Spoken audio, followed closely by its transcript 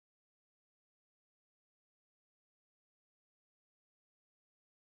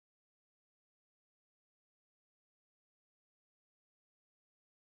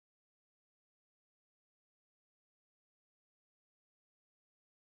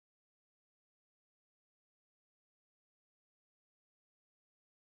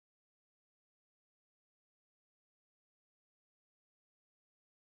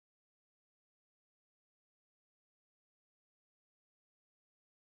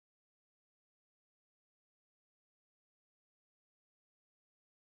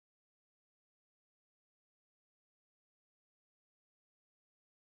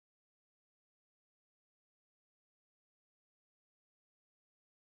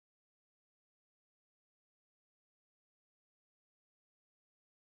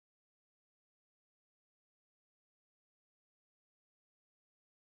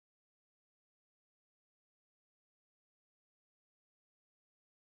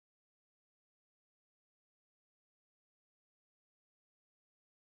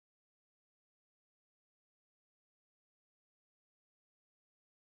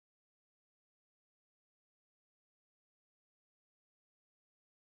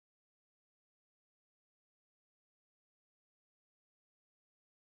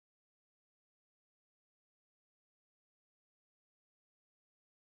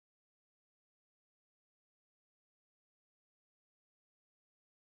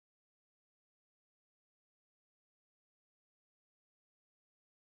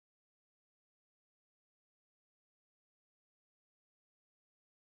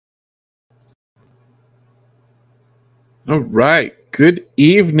All right. Good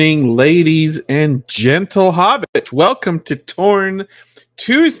evening, ladies and gentle hobbits. Welcome to Torn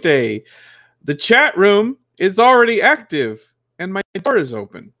Tuesday. The chat room is already active and my door is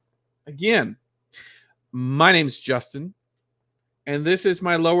open. Again, my name's Justin, and this is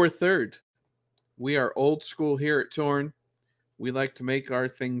my lower third. We are old school here at Torn. We like to make our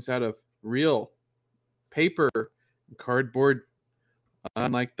things out of real paper and cardboard,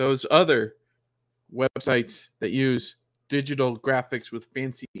 unlike those other websites that use digital graphics with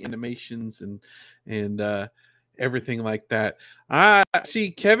fancy animations and everything like that. I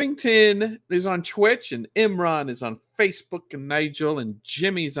see Kevington is on Twitch and Imran is on Facebook and Nigel and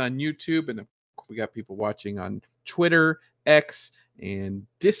Jimmy's on YouTube, and we got people watching on Twitter, X, and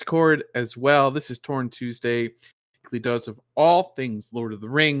Discord as well. This is Torn Tuesday, weekly dose of all things Lord of the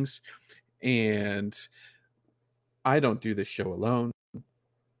Rings, and I don't do this show alone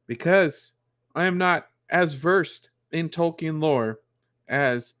because I am not as versed in Tolkien lore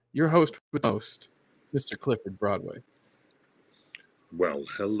as your host with most, Mr. Clifford Broadway. Well,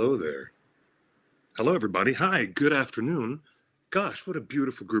 hello there. Hello, everybody. Hi, good afternoon. Gosh, what a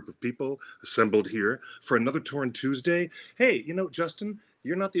beautiful group of people assembled here for another Torn Tuesday. Hey, you know, Justin,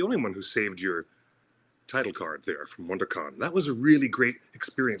 you're not the only one who saved your title card there from WonderCon. That was a really great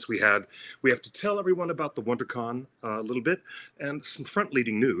experience we had. We have to tell everyone about the WonderCon a little bit and some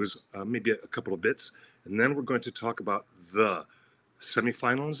front-leading news, maybe a couple of bits, and then we're going to talk about the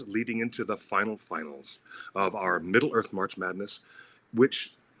semifinals leading into the finals of our Middle-earth March Madness,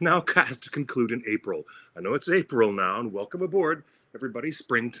 which now has to conclude in April. I know it's April now, and welcome aboard, everybody.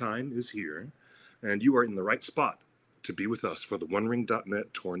 Springtime is here, and you are in the right spot to be with us for the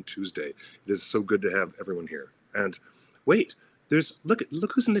OneRing.net Torn Tuesday. It is so good to have everyone here. And wait,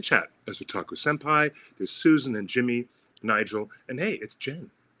 look who's in the chat. There's Otaku Senpai, there's Susan and Jimmy, Nigel, and hey, it's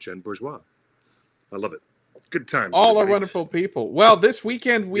Jen Bourgeois. I love it. Good times. All everybody. are wonderful people. Well, this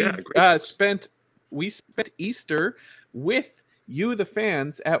weekend we spent Easter with you, the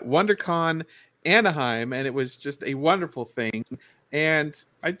fans, at WonderCon Anaheim, and it was just a wonderful thing. And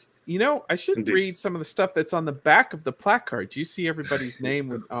I should Indeed. read some of the stuff that's on the back of the placards. You see everybody's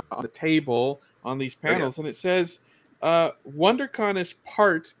name on the table on these panels, and it says WonderCon is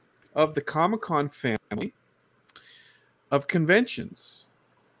part of the Comic-Con family of conventions.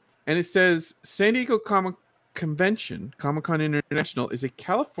 And it says San Diego Comic Convention, Comic-Con International, is a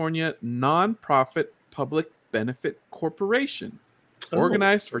California nonprofit public benefit corporation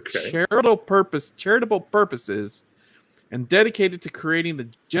organized for charitable purposes and dedicated to creating the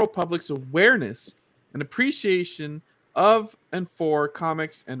general public's awareness and appreciation of and for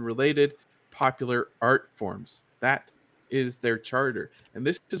comics and related popular art forms. That is their charter. And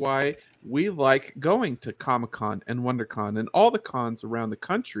this is why we like going to Comic-Con and WonderCon and all the cons around the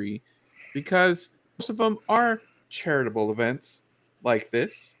country, because most of them are charitable events like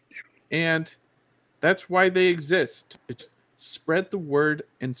this. And that's why they exist, to just spread the word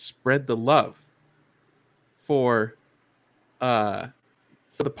and spread the love for the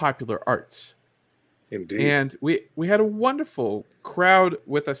popular arts. Indeed. And we had a wonderful crowd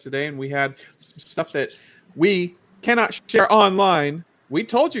with us today, and we had some stuff that we cannot share online. We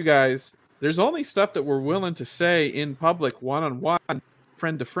told you guys there's only stuff that we're willing to say in public, one-on-one,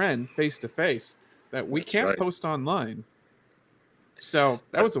 friend to friend, face to face, that we can't post online. So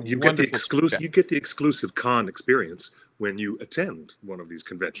that was you get the exclusive con experience when you attend one of these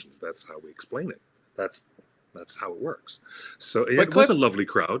conventions. That's how we explain it. That's how it works. So it was a lovely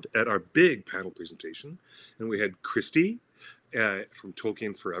crowd at our big panel presentation, and we had Christy from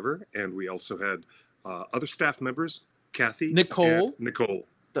Tolkien Forever, and we also had other staff members, Kathy, Nicole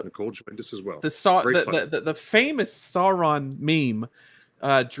joined us as well. The famous Sauron meme,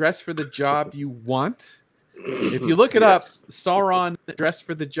 "Dress for the job you want." If you look it up, Sauron "Dress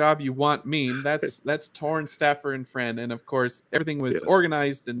for the job you want" meme. That's Torn, Staffer, and Friend, and of course everything was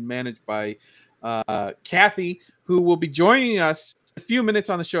organized and managed by Kathy, who will be joining us in a few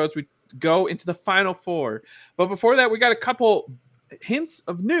minutes on the show as we go into the final four. But before that, we got a couple hints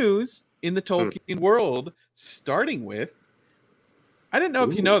of news in the Tolkien world, starting with, I didn't know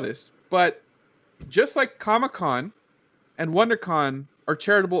if you know this, but just like Comic-Con and WonderCon are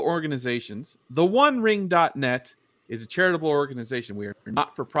charitable organizations, the OneRing.net is a charitable organization. We are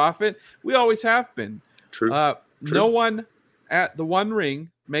not for profit. We always have been. True. No one at the One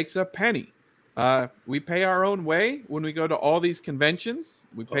Ring makes a penny. We pay our own way when we go to all these conventions.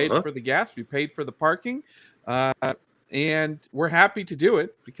 We paid for the gas. We paid for the parking. And we're happy to do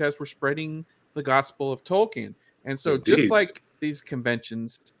it because we're spreading the gospel of Tolkien. And so just like these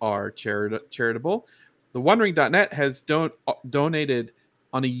conventions are charitable, the OneRing.net has donated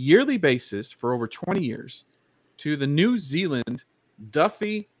on a yearly basis for over 20 years to the New Zealand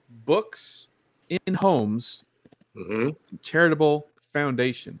Duffy Books in Homes Charitable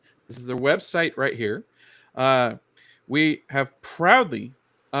Foundation. This is their website right here. We have proudly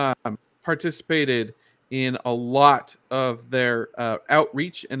participated in a lot of their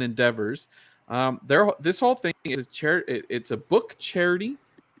outreach and endeavors. This whole thing is it's a book charity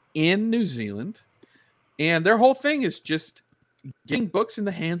in New Zealand, and their whole thing is just getting books in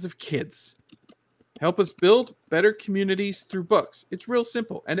the hands of kids. Help us build better communities through books. It's real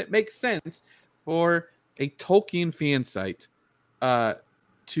simple, and it makes sense for a Tolkien fan site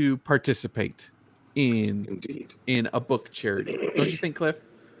to participate in a book charity. Don't you think, Cliff?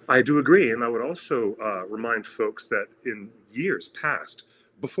 I do agree, and I would also remind folks that in years past,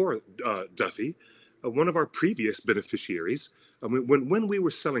 before Duffy, one of our previous beneficiaries, when we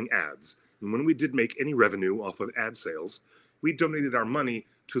were selling ads, and when we did make any revenue off of ad sales, we donated our money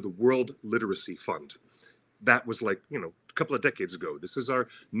to the World Literacy Fund. That was like, a couple of decades ago. This is our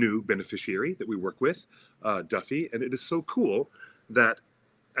new beneficiary that we work with, Duffy, and it is so cool that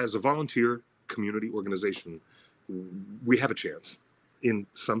as a volunteer community organization, we have a chance in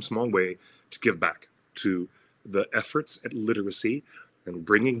some small way to give back to the efforts at literacy and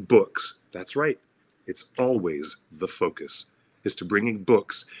bringing books. That's right. It's always the focus, is to bringing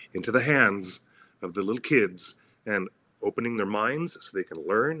books into the hands of the little kids and opening their minds so they can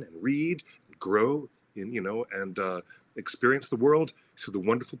learn and read and grow and experience the world through the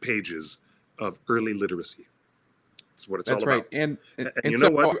wonderful pages of early literacy. That's what it's all about. That's right. And you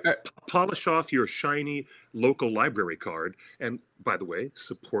know what? Polish off your shiny local library card. And by the way,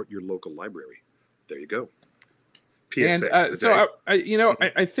 support your local library. There you go. PSA. And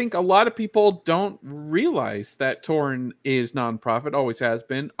I think a lot of people don't realize that Torn is nonprofit, always has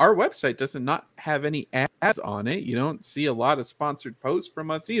been. Our website does not have any ads on it. You don't see a lot of sponsored posts from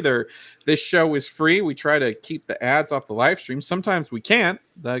us either. This show is free. We try to keep the ads off the live stream. Sometimes we can't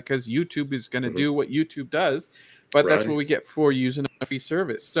because YouTube is going to do what YouTube does, but that's what we get for using a free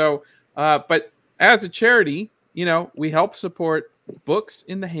service. So, but as a charity, we help support books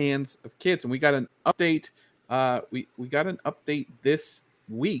in the hands of kids, and we got an update. We got an update this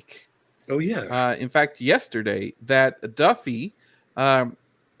week. Oh yeah. In fact, yesterday, that Duffy,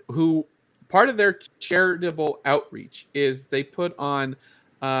 who part of their charitable outreach is they put on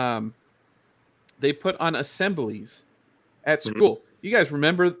assemblies at school. You guys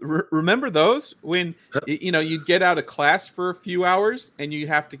remember those when you'd get out of class for a few hours and you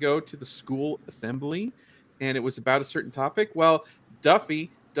have to go to the school assembly, and it was about a certain topic. Well, Duffy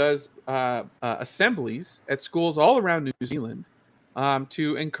does assemblies at schools all around New Zealand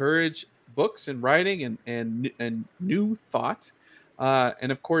to encourage books and writing and new thought.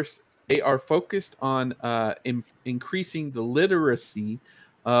 And of course, they are focused on increasing the literacy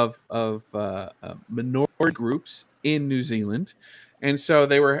of minority groups in New Zealand. And so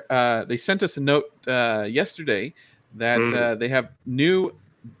they sent us a note yesterday that they have new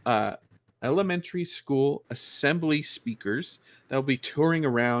elementary school assembly speakers that will be touring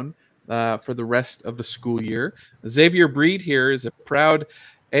around for the rest of the school year. Xavier Breed here is a proud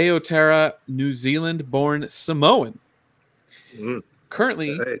Aotearoa, New Zealand-born Samoan.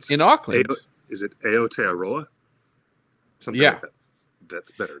 Currently in Auckland. Is it Aotearoa? Something like that.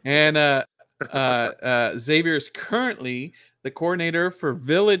 That's better. And Xavier is currently the coordinator for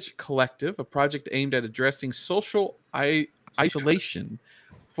Village Collective, a project aimed at addressing social isolation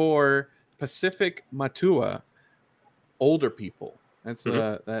for Pacific Matua older people. That's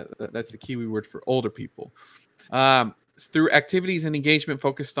that's the Kiwi word for older people. Through activities and engagement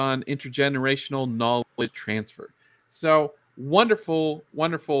focused on intergenerational knowledge transfer. So wonderful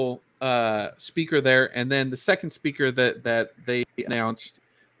speaker there. And then the second speaker that they announced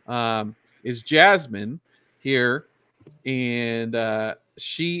is Jasmine here, and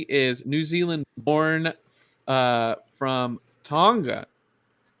she is New Zealand born from Tonga,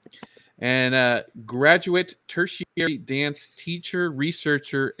 and graduate tertiary dance teacher,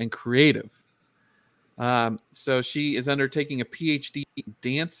 researcher, and creative. So she is undertaking a PhD in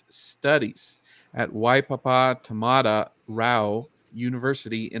dance studies at Waipapa Tamata Rao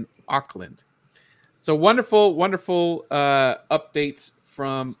University in Auckland. So wonderful updates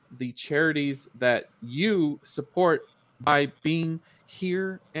from the charities that you support by being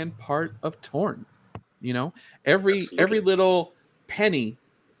here and part of Torn. Every little penny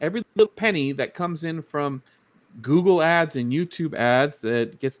that comes in from Google ads and YouTube ads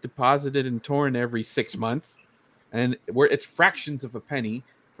that gets deposited in Torn every 6 months, and it's fractions of a penny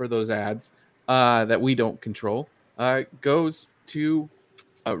for those ads that we don't control, goes to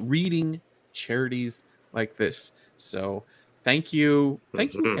reading charities like this. So thank you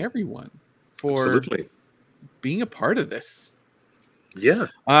everyone for being a part of this. Yeah.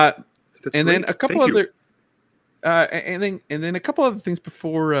 And then a couple other and then a couple other things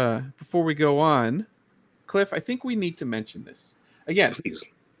before we go on. Cliff, I think we need to mention this. Again, please.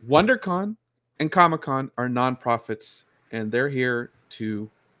 WonderCon and Comic-Con are nonprofits, and they're here to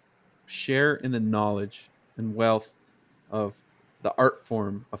share in the knowledge and wealth of the art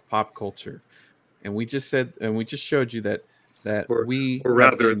form of pop culture. And we just showed you that or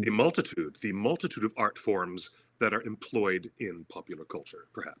rather the multitude of art forms that are employed in popular culture,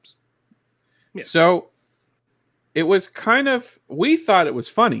 perhaps. Yeah. So it was we thought it was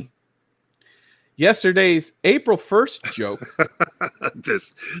funny. Yesterday's April 1st joke.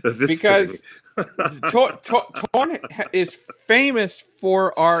 this because Torn is famous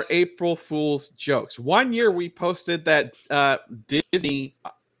for our April Fool's jokes. One year we posted that Disney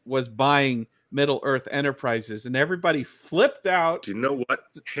was buying Middle-earth Enterprises, and everybody flipped out. Do you know what?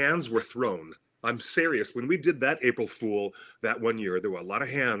 Hands were thrown. I'm serious. When we did that April Fool that one year, there were a lot of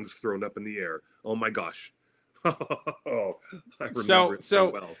hands thrown up in the air. Oh my gosh. Oh, I remember it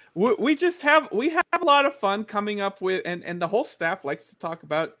so well. We have a lot of fun coming up with, and the whole staff likes to talk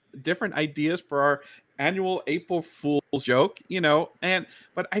about different ideas for our annual April Fool's joke,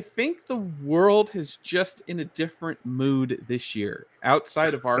 but I think the world is just in a different mood this year,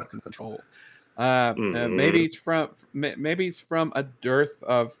 outside of our control. Maybe it's from a dearth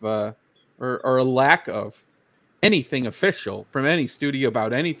of or a lack of anything official from any studio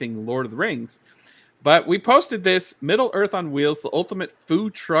about anything Lord of the Rings. But we posted this Middle-earth on Wheels, the ultimate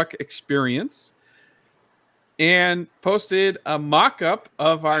food truck experience, and posted a mock-up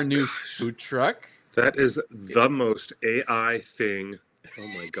of our new food truck. That is the most AI thing. Oh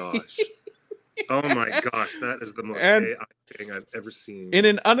my gosh. Oh my gosh, that is the most AI thing I've ever seen. In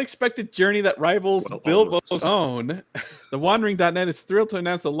an unexpected journey that rivals Bilbo's own, the Wandering.net is thrilled to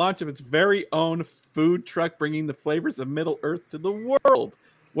announce the launch of its very own food truck, bringing the flavors of Middle-earth to the world.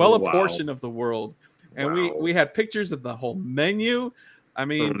 Well, a portion of the world. And we had pictures of the whole menu. I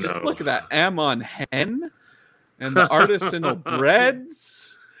mean, look at that Ammon hen and the artisanal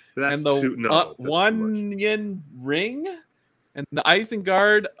breads and the onion ring and the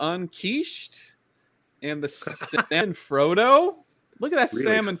Isengard unquiche and the salmon Frodo. Look at that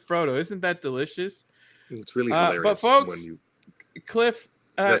salmon Frodo. Isn't that delicious? It's really hilarious. But folks, Cliff,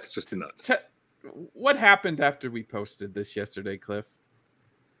 that's just nuts. What happened after we posted this yesterday, Cliff?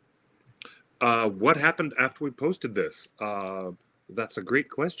 What happened after we posted this? That's a great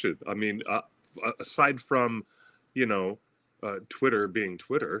question. I mean, aside from, Twitter being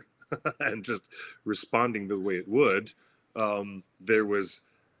Twitter and just responding the way it would, there was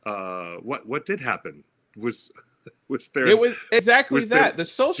what did happen? Was there? It was exactly that. The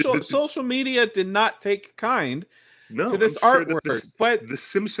social media did not take kind to this artwork, but the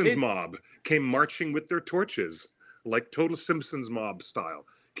Simpsons mob came marching with their torches, like total Simpsons mob style.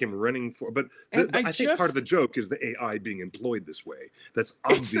 Came running for, but I think part of the joke is the AI being employed this way. That's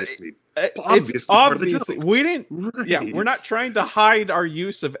obviously part of the joke. We didn't. Right. Yeah, we're not trying to hide our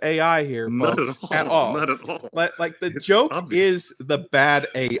use of AI here, folks, at all. Not at all. Like the joke is the bad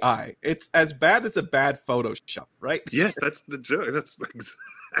AI. It's as bad as a bad Photoshop, right? Yes, that's the joke. That's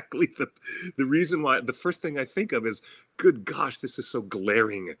exactly the reason why. The first thing I think of is, good gosh, this is so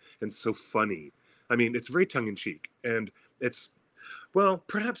glaring and so funny. I mean, it's very tongue in cheek, and it's. Well,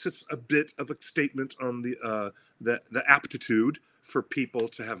 perhaps it's a bit of a statement on the aptitude for people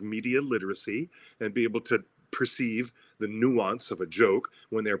to have media literacy and be able to perceive the nuance of a joke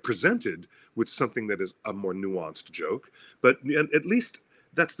when they're presented with something that is a more nuanced joke. But at least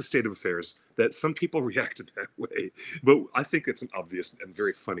that's the state of affairs, that some people reacted that way. But I think it's an obvious and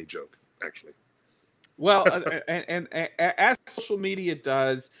very funny joke, actually. Well, and as social media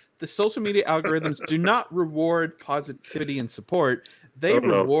does, the social media algorithms do not reward positivity and support. They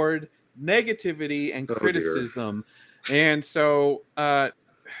reward negativity and criticism. And so I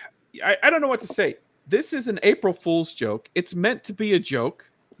don't know what to say. This is an April Fool's joke. It's meant to be a joke.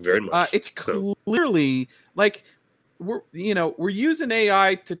 Very much. It's clearly like we're using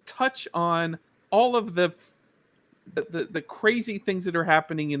AI to touch on all of the crazy things that are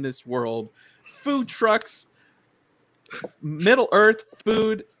happening in this world. Food trucks, Middle-earth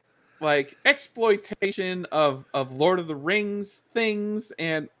food, like exploitation of Lord of the Rings things,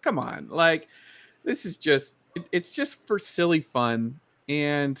 and come on, like this is it's just for silly fun.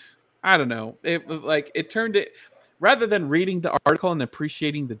 And I don't know, it turned it, rather than reading the article and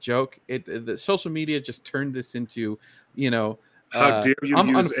appreciating the joke, the social media just turned this into, how dare you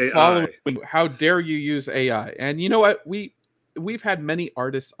use AI? How dare you use AI? And you know what, we we've had many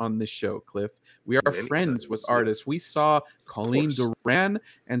artists on this show, Cliff. We are Many friends times, with yes. artists. We saw Colleen course. Duran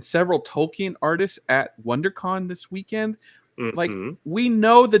and several Tolkien artists at WonderCon this weekend. Like, we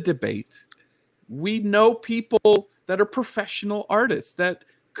know the debate. We know people that are professional artists that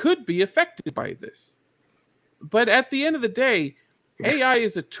could be affected by this. But at the end of the day, AI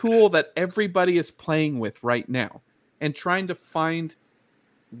is a tool that everybody is playing with right now and trying to find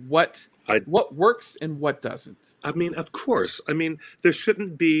what works and what doesn't. I mean, of course. I mean, there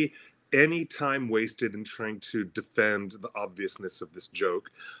shouldn't be any time wasted in trying to defend the obviousness of this joke.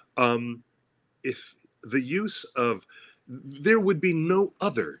 If the use of, there would be no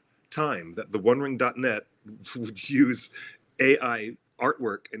other time that the OneRing.net would use AI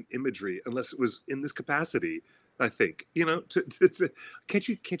artwork and imagery unless it was in this capacity. I think, you know, can't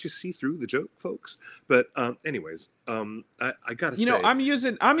you see through the joke, folks? But anyways, I gotta say, I'm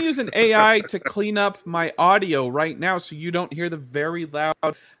using AI to clean up my audio right now, so you don't hear the very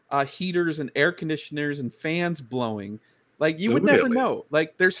loud heaters and air conditioners and fans blowing. Like, you would never know.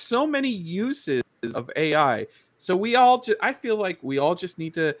 Like, there's so many uses of AI. So I feel like we all just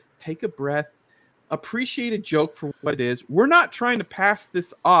need to take a breath, appreciate a joke for what it is. We're not trying to pass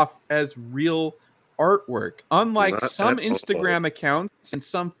this off as real artwork, unlike some Instagram accounts and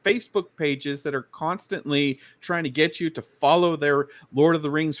some Facebook pages that are constantly trying to get you to follow their Lord of the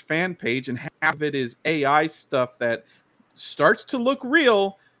Rings fan page and have it is AI stuff that starts to look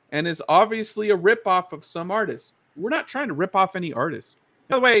real and is obviously a ripoff of some artists. We're not trying to rip off any artists.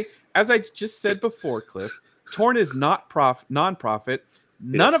 By the way, as I just said before, Cliff, Torn is not non-profit.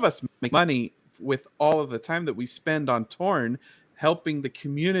 None of us make money with all of the time that we spend on Torn helping the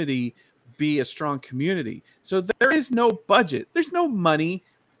community be a strong community. So there is no budget. There's no money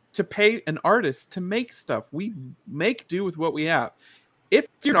to pay an artist to make stuff. We make do with what we have. If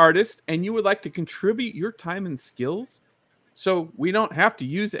you're an artist and you would like to contribute your time and skills, so we don't have to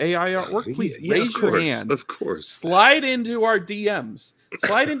use AI artwork, please raise your hand. Of course. Slide into our DMs.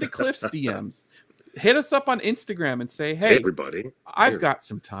 Slide into Cliff's DMs. Hit us up on Instagram and say, hey, everybody, I've got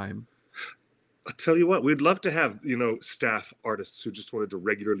some time. I'll tell you what, we'd love to have, staff artists who just wanted to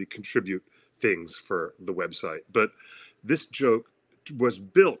regularly contribute things for the website. But this joke was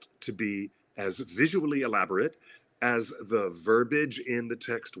built to be as visually elaborate as the verbiage in the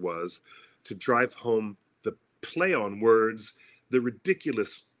text was, to drive home the play on words, the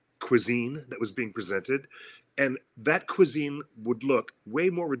ridiculous cuisine that was being presented. And that cuisine would look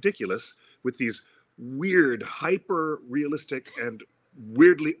way more ridiculous with these weird, hyper realistic and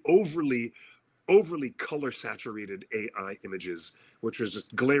weirdly overly color saturated AI images, which is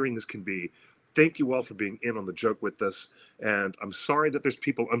just glaring as can be. Thank you all for being in on the joke with us. And I'm sorry that there's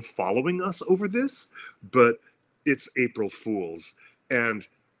people unfollowing us over this, but it's April Fools. And,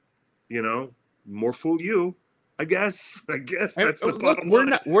 more fool you, I guess. That's the bottom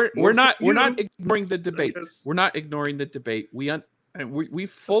line. We're not ignoring the debate. We're not ignoring the debate. We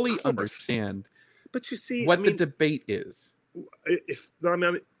fully understand. But you see what the debate is.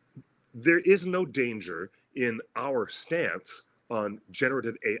 There is no danger in our stance on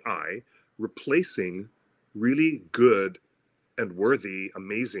generative AI replacing really good and worthy,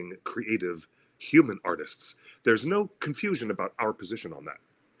 amazing, creative human artists. There's no confusion about our position on that.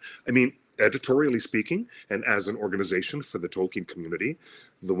 I mean, editorially speaking, and as an organization for the Tolkien community,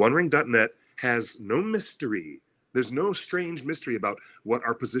 the OneRing.net has no mystery. There's no strange mystery about what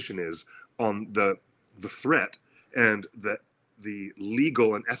our position is on the threat and the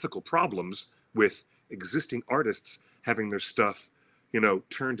legal and ethical problems with existing artists having their stuff,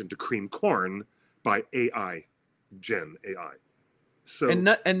 turned into cream corn by AI, Gen AI. So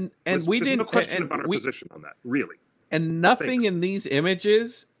there's no question about our position on that, really. And nothing in these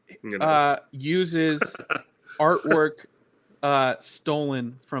images uses artwork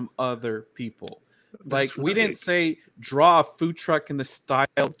stolen from other people. Like, we didn't say draw a food truck in the style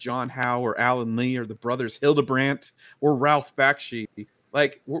of John Howe or Alan Lee or the brothers Hildebrandt or Ralph Bakshi.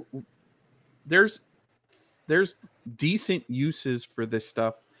 Like, there's decent uses for this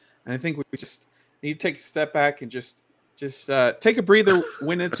stuff, and I think we just need to take a step back and just take a breather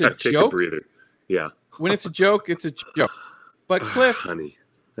when it's a take joke. A breather. Yeah. When it's a joke, it's a joke. But Cliff, honey,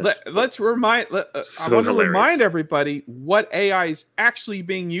 let's remind. I want to remind everybody what AI is actually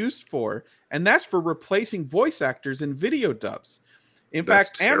being used for, and that's for replacing voice actors in video dubs. In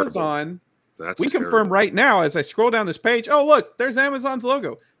fact, terrible. Amazon. We confirm right now as I scroll down this page. Oh, look, there's Amazon's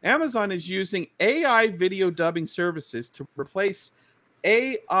logo. Amazon is using AI video dubbing services to replace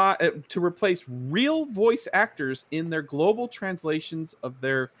real voice actors in their global translations of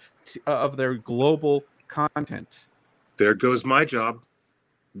their global content. There goes my job.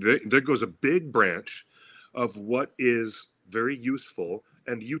 There goes a big branch of what is very useful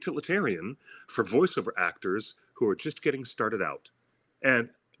and utilitarian for voiceover actors who are just getting started out. And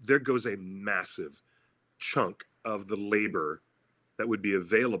there goes a massive chunk of the labor that would be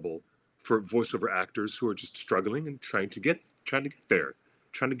available for voiceover actors who are just struggling and trying to get there,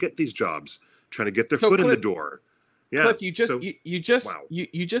 trying to get these jobs, trying to get their foot in the door. Yeah. Cliff, you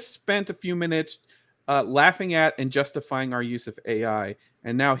just spent a few minutes laughing at and justifying our use of AI,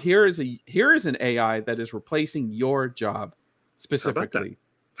 and now here is an AI that is replacing your job specifically.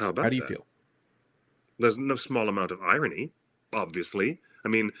 How do you feel? There's no small amount of irony, obviously. I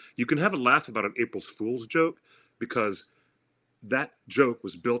mean, you can have a laugh about an April Fool's joke because that joke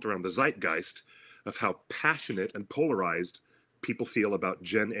was built around the zeitgeist of how passionate and polarized people feel about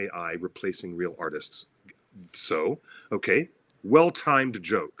Gen AI replacing real artists. So, okay, well-timed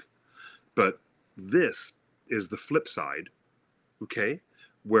joke. But this is the flip side, okay,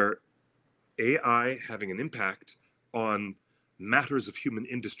 where AI having an impact on matters of human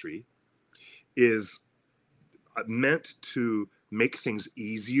industry is meant to make things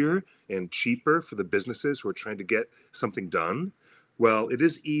easier and cheaper for the businesses who are trying to get something done. Well, it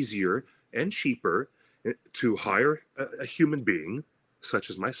is easier and cheaper to hire a human being, such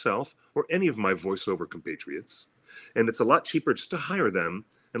as myself or any of my voiceover compatriots. And it's a lot cheaper just to hire them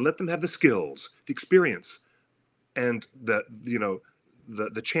and let them have the skills, the experience, and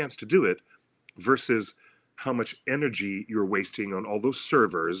the chance to do it, versus how much energy you're wasting on all those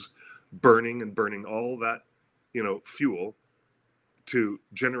servers burning all that, fuel to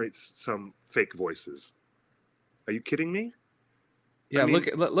generate some fake voices. Are you kidding me? Yeah, I mean,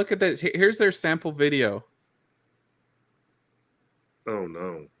 look at this. Here's their sample video. Oh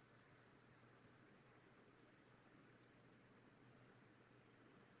no.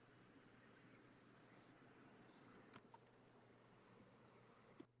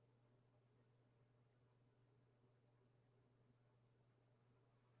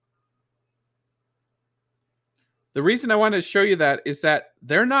 The reason I wanted to show you that is that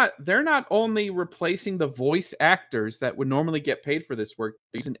they're not only replacing the voice actors that would normally get paid for this work.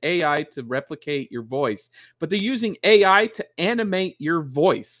 They're using AI to replicate your voice, but they're using AI to animate your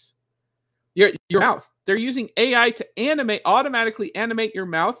voice, your mouth. They're using AI to automatically animate your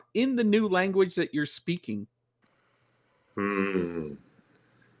mouth in the new language that you're speaking. Isn't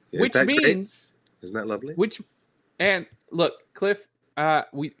which means, great? Isn't that lovely? And look, Cliff, I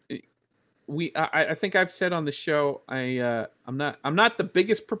think I've said on the show, I'm not the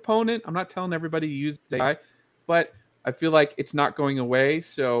biggest proponent. I'm not telling everybody to use AI, but I feel like it's not going away.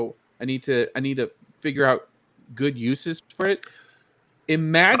 So I need to figure out good uses for it.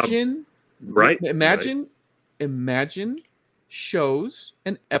 Imagine shows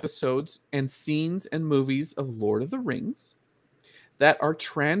and episodes and scenes and movies of Lord of the Rings that are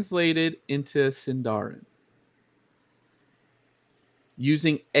translated into Sindarin.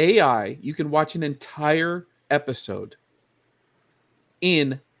 Using AI, you can watch an entire episode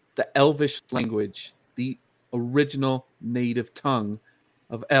in the Elvish language, the original native tongue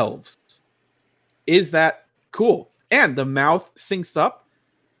of elves. Is that cool? And the mouth syncs up.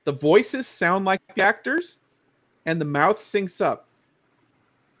 The voices sound like the actors, and the mouth syncs up.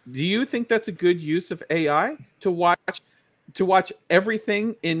 Do you think that's a good use of AI to watch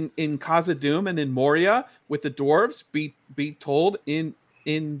everything in Khazad-dûm and in Moria with the dwarves be told in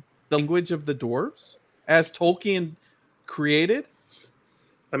the language of the dwarves as Tolkien created?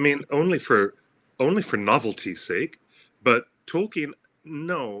 I mean, only for novelty's sake, but Tolkien,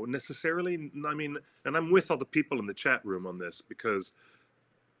 no, necessarily. I mean, and I'm with all the people in the chat room on this because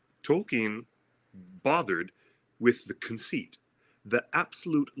Tolkien bothered with the conceit, the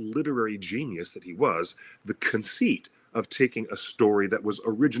absolute literary genius that he was, the conceit of taking a story that was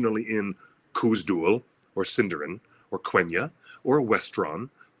originally in Khuzd-dûl or Sindarin or Quenya or Westron,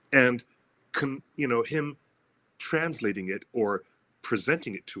 and him translating it or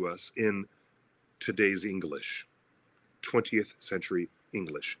presenting it to us in today's English, 20th century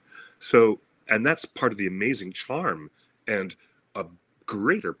English. So, and that's part of the amazing charm, and a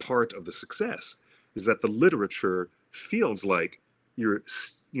greater part of the success is that the literature feels like you're,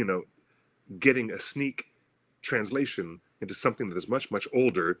 getting a sneak translation into something that is much, much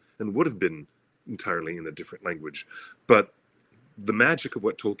older and would have been entirely in a different language. But the magic of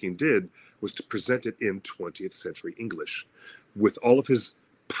what Tolkien did was to present it in 20th century English with all of his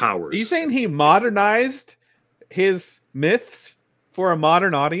powers. Are you saying he modernized his myths for a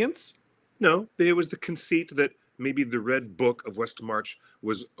modern audience? No, it was the conceit that maybe the Red Book of Westmarch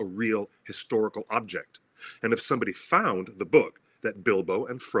was a real historical object. And if somebody found the book that Bilbo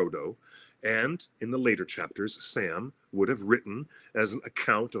and Frodo, and in the later chapters, Sam would have written as an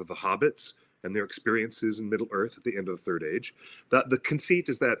account of the hobbits and their experiences in Middle Earth at the end of the Third Age. The conceit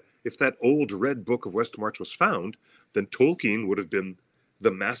is that if that old red book of Westmarch was found, then Tolkien would have been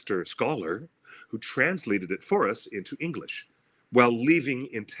the master scholar who translated it for us into English, while leaving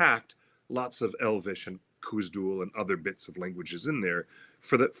intact lots of Elvish and Khuzdul and other bits of languages in there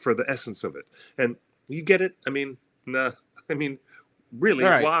for the essence of it. And you get it? I mean, nah. I mean, really,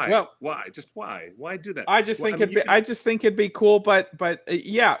 All right. why? Well, why? Just why? Why do that? I just Well, think I mean, I just think it'd be cool, but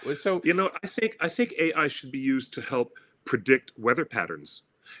yeah. So you know, I think AI should be used to help predict weather patterns,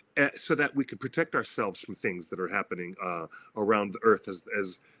 so that we can protect ourselves from things that are happening around the Earth as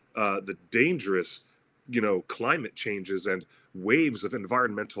the dangerous, climate changes and waves of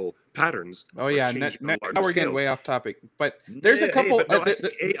environmental patterns oh are yeah, changing now on larger we're getting scales. way off topic. But there's a Yeah, hey, couple. but no, I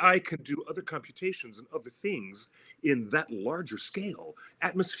think AI can do other computations and other things in that larger scale.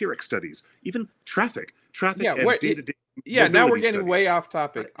 Atmospheric studies, even traffic Yeah, and day-to-day yeah, now we're mobility getting way studies. off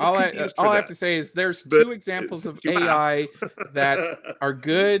topic. It could be used for All I have that. to say is there's But two examples of since you AI asked, that are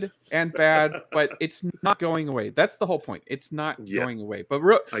good and bad, but it's not going away. That's the whole point. It's not yeah, going away. But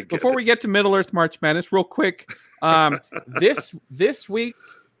I get before it. we get to Middle Earth March Madness, real quick, this week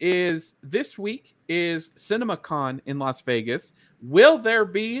is CinemaCon in Las Vegas. Will there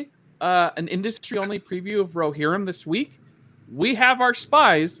be an industry-only preview of Rohirrim this week? We have our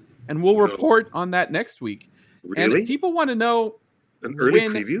spies, and we'll No, report on that next week. And really? people want to know An early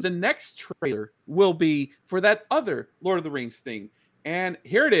when preview? the next trailer will be for that other Lord of the Rings thing. And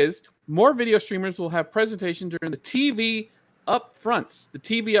here it is. More video streamers will have presentation during the TV upfronts. The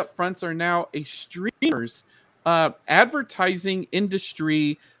TV upfronts are now a streamer's advertising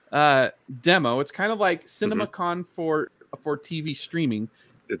industry demo. It's kind of like CinemaCon for TV streaming.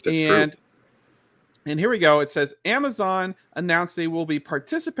 That's true. And here we go. It says Amazon announced they will be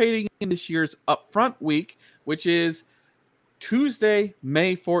participating in this year's upfront week, which is Tuesday,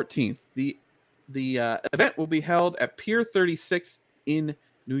 May 14th. The event will be held at Pier 36 in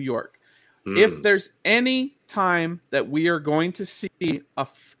New York. If there's any time that we are going to see a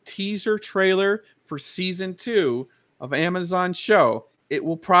teaser trailer for season 2 of Amazon show, it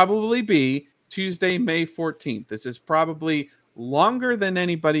will probably be Tuesday, May 14th. This is probably longer than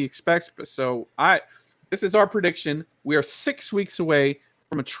anybody expects, but this is our prediction. We are 6 weeks away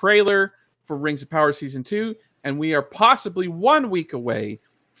from a trailer for Rings of Power season 2, and we are possibly 1 week away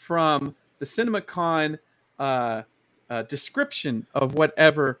from the CinemaCon description of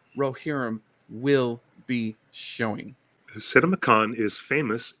whatever Rohirrim will be showing. CinemaCon is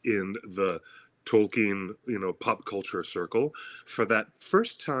famous in the Tolkien, pop culture circle for that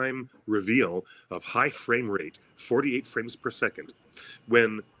first time reveal of high frame rate, 48 frames per second,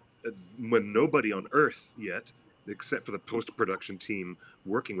 when nobody on Earth yet, except for the post-production team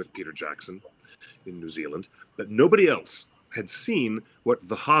working with Peter Jackson in New Zealand, but nobody else had seen what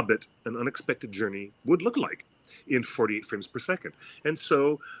The Hobbit: An Unexpected Journey would look like in 48 frames per second. And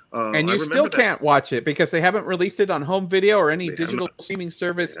so and you still can't watch it because they haven't released it on home video or any digital streaming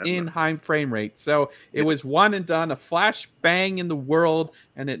service in high frame rate. So it was one and done, a flash bang in the world,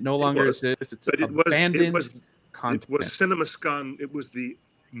 and it no longer exists. It's abandoned content. It was CinemaCon. It was the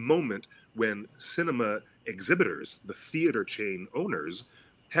moment when cinema exhibitors, the theater chain owners,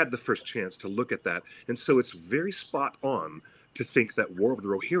 had the first chance to look at that. And so it's very spot on to think that War of the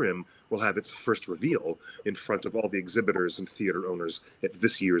Rohirrim will have its first reveal in front of all the exhibitors and theater owners at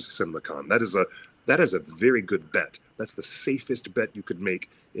this year's CinemaCon. That is a very good bet. That's the safest bet you could make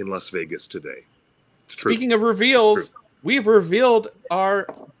in Las Vegas today. Speaking of reveals, we've revealed our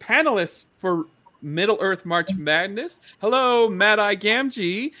panelists for Middle Earth March Madness. Hello, Mad Eye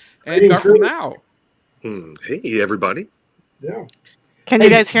Gamgee and Garfield Mao. Hey, everybody. Yeah. Can you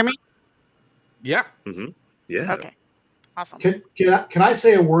guys hear me? Yeah. Mm-hmm. Yeah. Okay. Awesome. Can I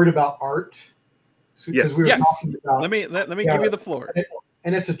say a word about art? Yes. We were talking about, let me give you the floor.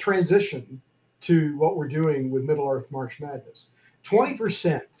 And it's a transition to what we're doing with Middle Earth March Madness.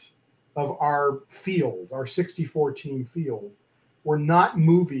 20% of our field, our 64-team field, were not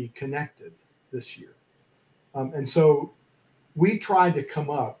movie connected this year. And so we tried to come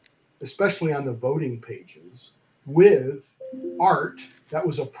up, especially on the voting pages, with art that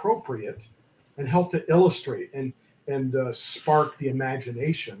was appropriate and help to illustrate and spark the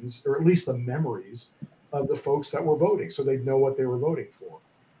imaginations, or at least the memories, of the folks that were voting, so they'd know what they were voting for.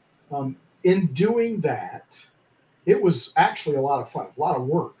 In doing that, it was actually a lot of fun, a lot of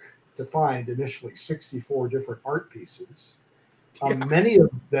work to find initially 64 different art pieces. Many of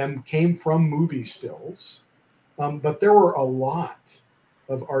them came from movie stills, but there were a lot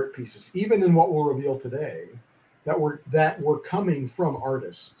of art pieces, even in what we'll reveal today, that were coming from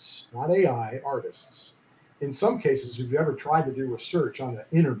artists, not AI, artists. In some cases, if you've ever tried to do research on the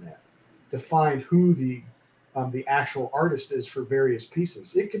internet, define who the actual artist is for various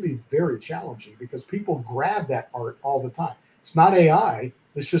pieces, it can be very challenging because people grab that art all the time. It's not AI,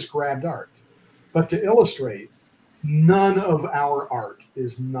 it's just grabbed art. But to illustrate, none of our art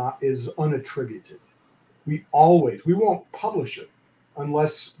is unattributed. We won't publish it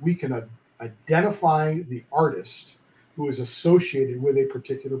unless we can identify the artist who is associated with a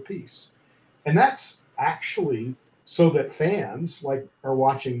particular piece. And that's actually so that fans like are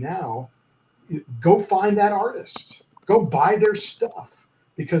watching now, go find that artist, go buy their stuff,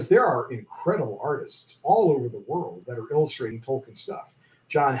 because there are incredible artists all over the world that are illustrating Tolkien stuff.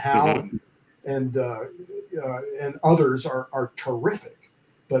 John Howe and others are terrific,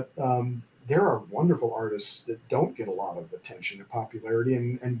 but there are wonderful artists that don't get a lot of attention and popularity,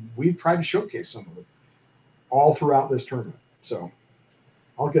 and we've tried to showcase some of them all throughout this tournament. So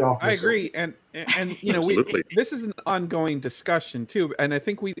I'll get off. I agree, and you know, this is an ongoing discussion too, and I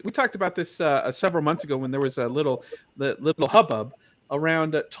think we talked about this several months ago when there was a little hubbub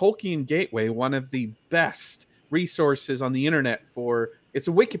around Tolkien Gateway, one of the best resources on the internet for. It's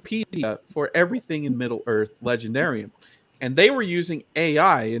a Wikipedia for everything in Middle Earth Legendarium, and they were using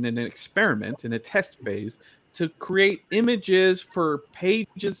AI in an experiment in a test phase to create images for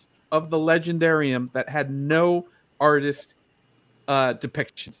pages of the Legendarium that had no artist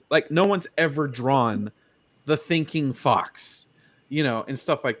depictions. Like no one's ever drawn the thinking fox, you know, and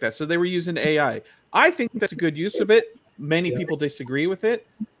stuff like that. So they were using AI. I think that's a good use of it. Many people disagree with it,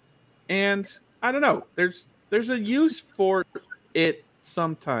 and I don't know. There's a use for it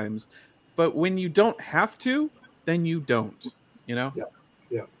sometimes, but when you don't have to, then you don't. You know.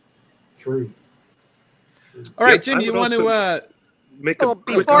 Yeah. True. All right, Jim, you want to make a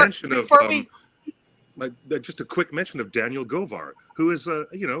quick mention of just a quick mention of Daniel Govar, who is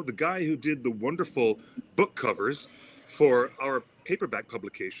the guy who did the wonderful book covers for our paperback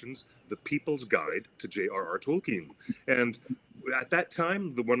publications, The People's Guide to J.R.R. Tolkien. And at that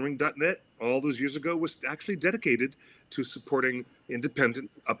time, the OneRing.net, all those years ago, was actually dedicated to supporting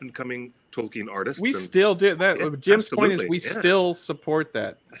independent, up-and-coming Tolkien artists. We still do that. Yeah, Jim's point is we still support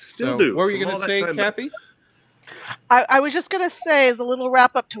that. I still do. What were you going to say, Kathy? I was just going to say, as a little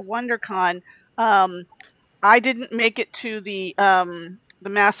wrap-up to WonderCon, I didn't make it to the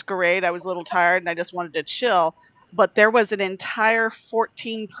masquerade. I was a little tired and I just wanted to chill. But there was an entire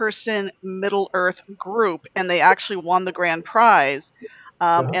 14-person Middle Earth group, and they actually won the grand prize.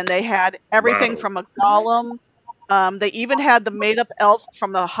 And they had everything from a golem. They even had the made-up elf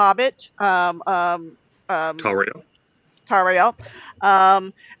from The Hobbit. Tauriel.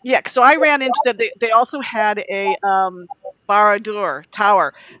 So I ran into them. They also had a Barad-dûr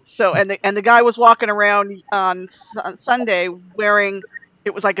tower. So and the guy was walking around on Sunday wearing,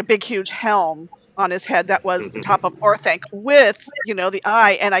 it was like a big huge helm on his head that was the top of Orthanc with the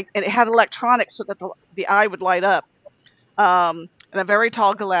eye, and it had electronics so that the eye would light up. And a very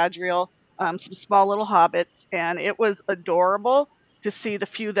tall Galadriel, some small little hobbits, and it was adorable to see the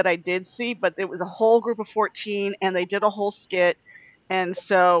few that I did see. But it was a whole group of 14, and they did a whole skit. And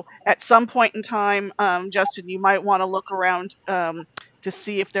so at some point in time, Justin, you might want to look around to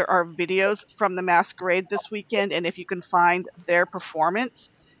see if there are videos from the masquerade this weekend, and if you can find their performance.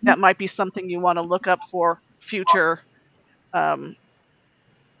 That might be something you want to look up for future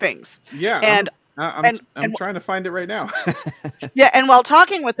things. Yeah, and I'm trying to find it right now. Yeah, and while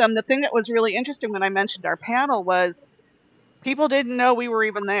talking with them, the thing that was really interesting when I mentioned our panel was people didn't know we were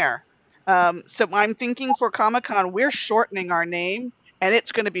even there. So I'm thinking for Comic-Con, we're shortening our name, and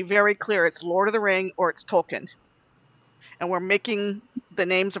it's going to be very clear. It's Lord of the Ring or it's Tolkien. And we're making the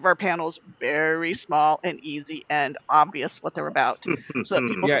names of our panels very small and easy and obvious what they're about, so that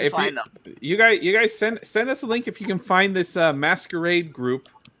people can find them. You guys send us a link if you can find this masquerade group,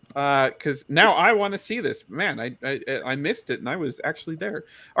 because now I want to see this. Man, I missed it, and I was actually there.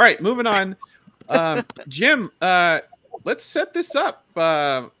 All right, moving on. Jim, let's set this up.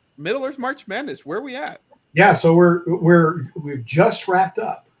 Middle Earth March Madness. Where are we at? Yeah, so we've just wrapped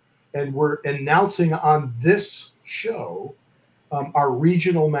up, and we're announcing on this show our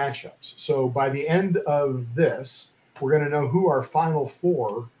regional matchups. So by the end of this, we're going to know who our final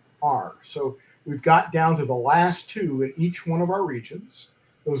four are. So we've got down to the last two in each one of our regions.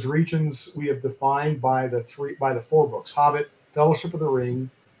 Those regions we have defined by the four books: Hobbit, Fellowship of the Ring,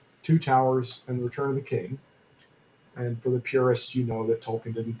 Two Towers, and Return of the King. And for the purists, you know that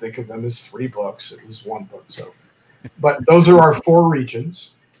Tolkien didn't think of them as 3 books; it was 1 book. So, but those are our 4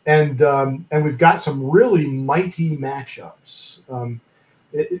 regions. And we've got some really mighty matchups.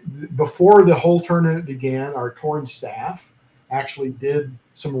 Before the whole tournament began, our Torn staff actually did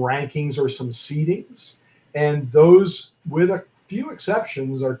some rankings or some seedings, and those with a few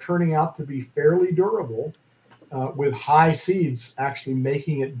exceptions, are turning out to be fairly durable, with high seeds actually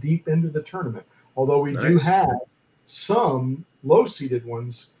making it deep into the tournament. Although we do Nice. have some low-seeded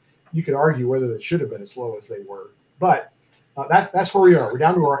ones. You could argue whether they should have been as low as they were. But that's where we are. We're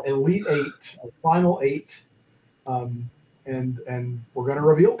down to our Elite Eight, our final eight, and we're going to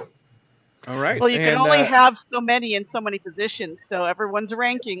reveal them. All right. Well, you can and, only have so many in so many positions, so everyone's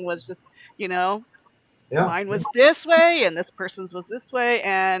ranking was just, Yeah. mine was this way, and this person's was this way,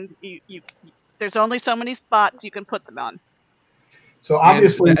 and you there's only so many spots you can put them on. So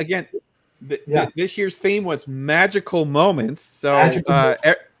obviously, and again, this year's theme was magical moments. So Magical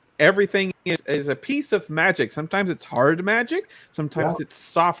everything is a piece of magic. Sometimes it's hard magic, sometimes it's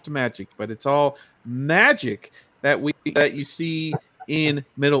soft magic, but it's all magic that you see in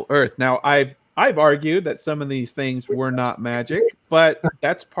Middle Earth. Now, I've argued that some of these things were not magic, but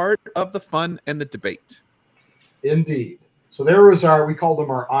that's part of the fun and the debate. Indeed. So there was we called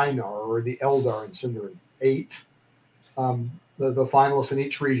them our Einar, or the Eldar and Sindarin 8. The finalists in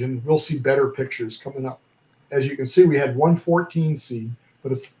each region. We'll see better pictures coming up. As you can see, we had 114 seed,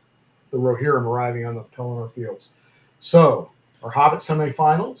 but it's the Rohirrim arriving on the Pelennor fields. So our Hobbit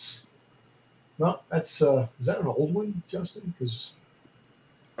semifinals. No, that's is that an old one, Justin? Because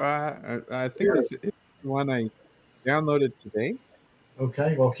I think this is the one I downloaded today.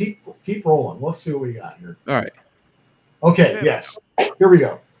 Okay, well keep rolling. Let's see what we got here. All right. Okay, yes. Here we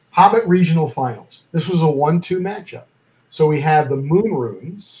go. Hobbit regional finals. This was a 1-2 matchup. So we have the Moon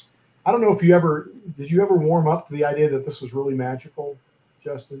Runes. I don't know if did you ever warm up to the idea that this was really magical,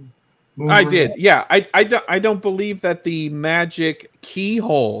 Justin? I did. Yeah. I don't believe that the magic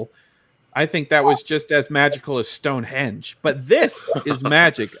keyhole, I think that was just as magical as Stonehenge. But this is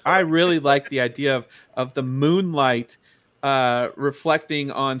magic. I really like the idea of the moonlight reflecting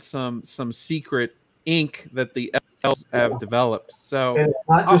on some secret ink that the elves have developed. So, and it's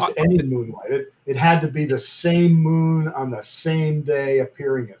not just any moonlight. It had to be the same moon on the same day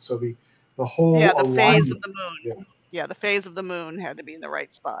appearing it. So the whole the phase of the moon. Yeah, the phase of the moon had to be in the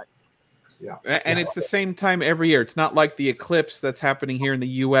right spot. Yeah. And it's the same time every year. It's not like the eclipse that's happening here in the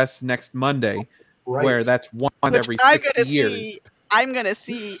U.S. next Monday, where that's one every 60 years. I'm gonna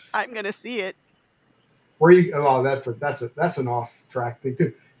see it. Where you? Oh, that's an off track thing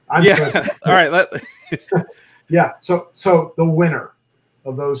too. All right. Yeah. So the winner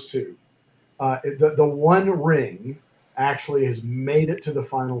of those two, the One Ring actually has made it to the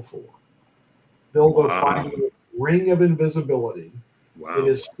final four. Bilbo finds the Ring of Invisibility. Wow. It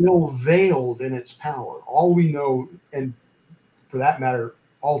is still veiled in its power. All we know, and for that matter,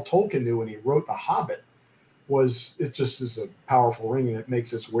 all Tolkien knew when he wrote The Hobbit, was it just is a powerful ring and it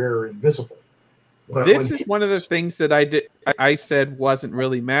makes its wearer invisible. But this is one of the things that I said wasn't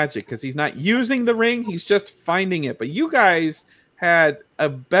really magic, because he's not using the ring, he's just finding it. But you guys had a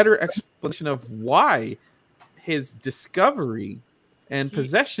better explanation of why his discovery and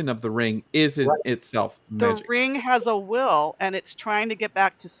possession of the ring is itself magic. The ring has a will, and it's trying to get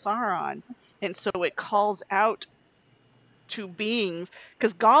back to Sauron, and so it calls out to beings,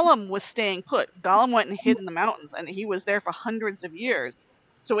 because Gollum was staying put. Gollum went and hid in the mountains, and he was there for hundreds of years.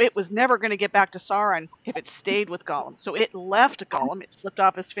 So it was never going to get back to Sauron if it stayed with Gollum. So it left Gollum. It slipped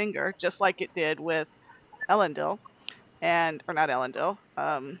off his finger, just like it did with Elendil, or not Elendil,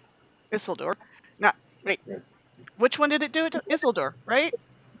 Isildur. Which one did it do it to? Isildur, right?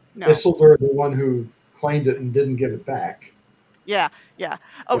 No. Isildur, the one who claimed it and didn't give it back. Yeah.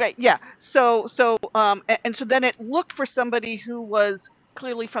 Okay, yeah. So then it looked for somebody who was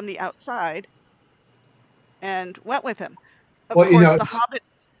clearly from the outside and went with him. Of course, the hobbits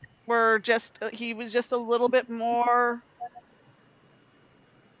were he was just a little bit more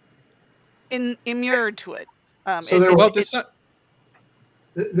immured to it.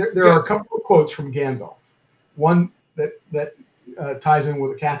 There are a couple of quotes from Gandalf. One that ties in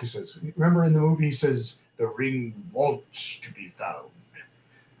with what Kathy says. Remember in the movie he says, "The ring wants to be found,"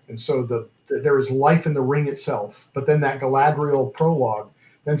 and so there is life in the ring itself. But then that Galadriel prologue,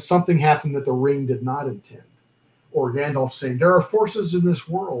 then something happened that the ring did not intend. Or Gandalf saying, there are forces in this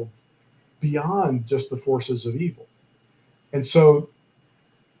world beyond just the forces of evil. And so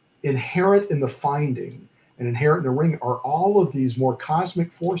inherent in the finding and inherent in the ring are all of these more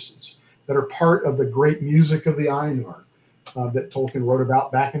cosmic forces that are part of the great music of the Einar that Tolkien wrote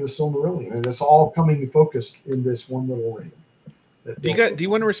about back in the Silmarillion. And it's all coming focused in this one little ring. Do you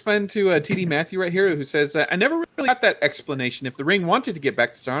want to respond to TD Matthew right here, who says, I never really got that explanation. If the ring wanted to get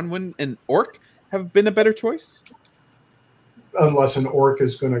back to Sauron, wouldn't an orc have been a better choice? Unless an orc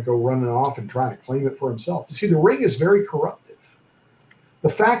is going to go running off and try to claim it for himself. You see, the ring is very corruptive. The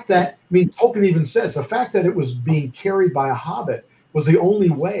fact that, I mean, Tolkien even says the fact that it was being carried by a hobbit was the only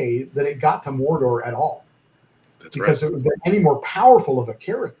way that it got to Mordor at all. That's because right. it was any more powerful of a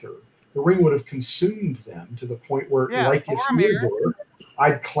character, the ring would have consumed them to the point where, like Isildur,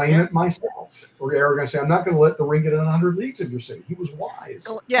 I'd claim it myself. Or Aragorn say, I'm not going to let the ring get 100 leagues of your city. He was wise.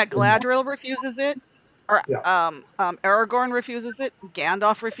 Galadriel refuses it, or Aragorn refuses it.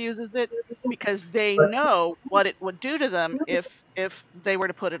 Gandalf refuses it because they know what it would do to them if they were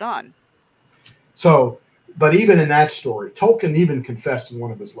to put it on. So, but even in that story, Tolkien even confessed in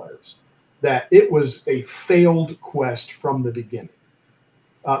one of his letters that it was a failed quest from the beginning.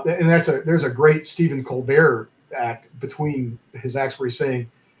 And there's a great Stephen Colbert act between his acts where he's saying,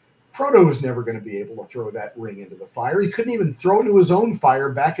 Frodo was never going to be able to throw that ring into the fire. He couldn't even throw it into his own fire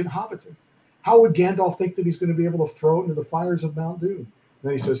back in Hobbiton. How would Gandalf think that he's going to be able to throw it into the fires of Mount Doom? And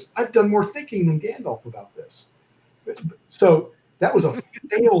then he says, I've done more thinking than Gandalf about this. So that was a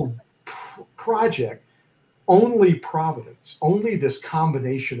failed project. Only providence, only this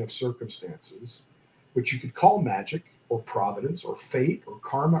combination of circumstances, which you could call magic or providence or fate or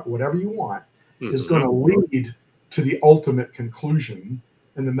karma, whatever you want, is going to lead to the ultimate conclusion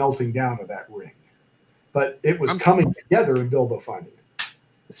and the melting down of that ring. But it was coming together in Bilbo finding it.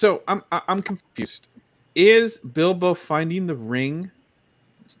 So I'm confused. Is Bilbo finding the ring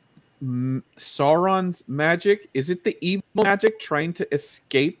Sauron's magic? Is it the evil magic trying to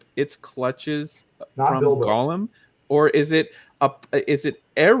escape its clutches from Bilbo. Gollum, or is it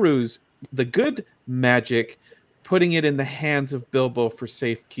Eru's, the good magic, putting it in the hands of Bilbo for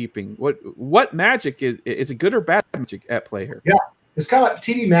safekeeping? What magic is it? Good or bad magic at play here? Yeah, it's kind of like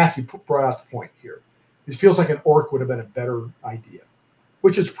T.D. Matthew brought out the point here. It feels like an orc would have been a better idea,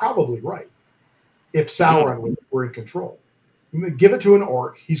 which is probably right if Sauron were in control. Give it to an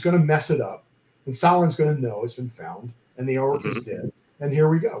orc, he's going to mess it up, and Sauron's going to know it's been found, and the orc is dead. And here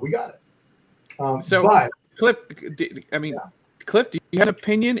we go. We got it. Cliff, Cliff, do you have an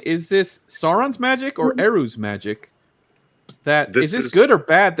opinion? Is this Sauron's magic or Eru's magic? Is this good or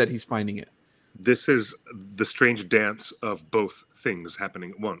bad that he's finding it? This is the strange dance of both things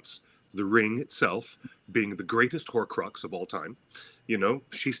happening at once. The ring itself being the greatest Horcrux of all time. You know,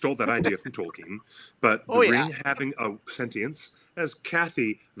 she stole that idea from Tolkien. But the ring having a sentience, as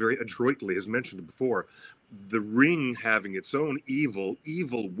Kathy very adroitly has mentioned before, the ring having its own evil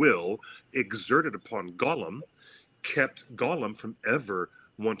will exerted upon Gollum kept Gollum from ever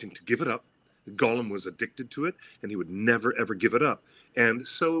wanting to give it up. Gollum was addicted to it, and he would never, ever give it up. And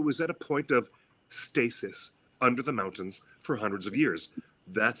so it was at a point of stasis under the mountains for hundreds of years.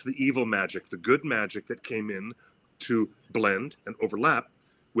 That's the evil magic, the good magic that came in to blend and overlap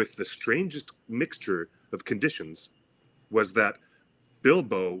with the strangest mixture of conditions was that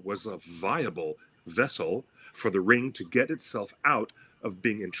Bilbo was a viable vessel for the ring to get itself out of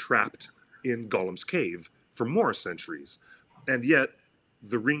being entrapped in Gollum's cave for more centuries. And yet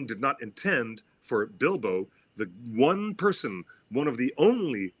the ring did not intend for Bilbo, the one person, one of the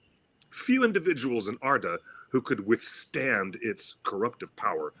only few individuals in Arda who could withstand its corruptive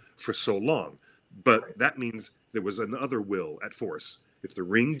power for so long. But that means there was another will at force. If the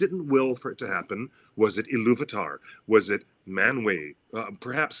ring didn't will for it to happen, was it Iluvatar? Was it Manwë?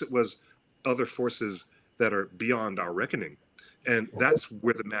 Perhaps it was other forces that are beyond our reckoning. And that's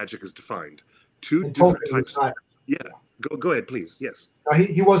where the magic is defined. Two different types. Go ahead, please. Yes.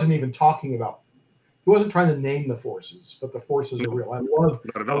 He wasn't even talking about, he wasn't trying to name the forces, but the forces are real. I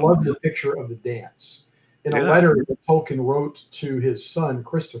love your picture of the dance. In a letter that Tolkien wrote to his son,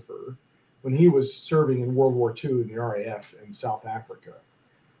 Christopher, when he was serving in World War II in the RAF in South Africa,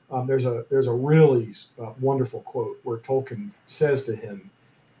 there's a really wonderful quote where Tolkien says to him,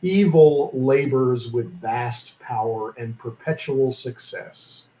 "Evil labors with vast power and perpetual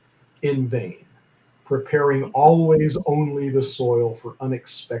success in vain, preparing always only the soil for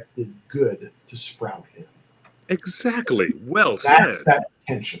unexpected good to sprout him." Exactly. Well said. That's that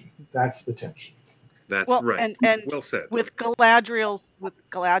tension. That's the tension. That's right. And well said. With Galadriel's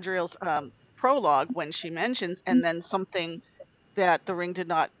prologue, when she mentions, and then something that the ring did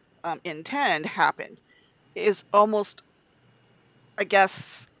not intend happened, is almost, I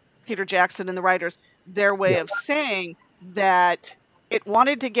guess, Peter Jackson and the writers, their way of saying that it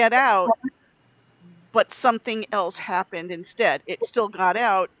wanted to get out, but something else happened instead. It still got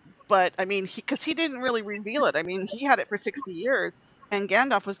out, but I mean, because he didn't really reveal it. I mean, he had it for 60 years, and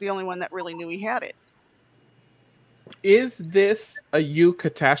Gandalf was the only one that really knew he had it. Is this a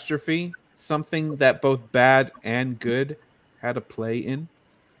catastrophe? Something that both bad and good had a play in?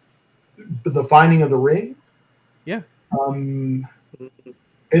 The finding of the ring? Yeah.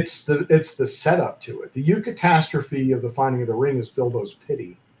 It's the setup to it. The eucatastrophe of the Finding of the Ring is Bilbo's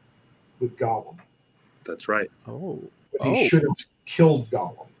pity with Gollum. That's right. He should have killed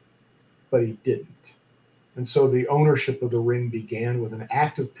Gollum, but he didn't. And so the ownership of the ring began with an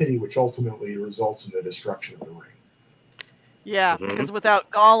act of pity, which ultimately results in the destruction of the ring. Yeah, because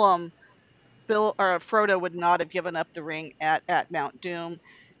without Gollum, Frodo would not have given up the ring at Mount Doom,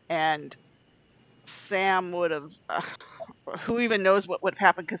 and Sam would have. Who even knows what would have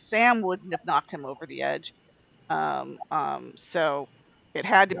happened? Because Sam wouldn't have knocked him over the edge. So it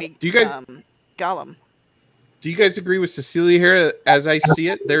had to be Gollum. Do you guys agree with Cecilia here? As I see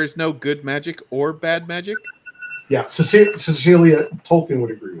it, there is no good magic or bad magic. Yeah, Cecilia Tolkien would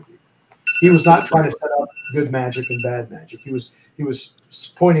agree with you. He was not trying to set up good magic and bad magic. He was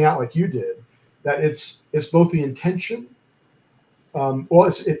pointing out, like you did, that it's both the intention.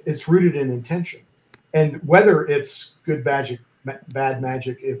 It's rooted in intention, and whether it's good magic, bad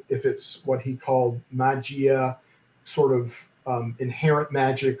magic, if it's what he called magia, sort of inherent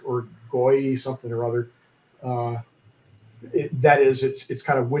magic, or goy something or other. It's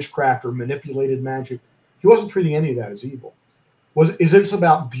kind of witchcraft or manipulated magic. He wasn't treating any of that as evil. Is this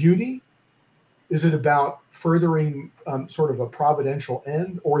about beauty? Is it about furthering sort of a providential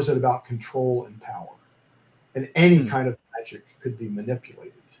end, or is it about control and power? And any kind of magic could be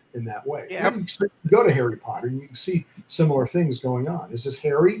manipulated in that way. Yeah. You go to Harry Potter and you can see similar things going on. Is this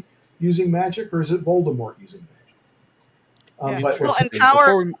Harry using magic, or is it Voldemort using magic?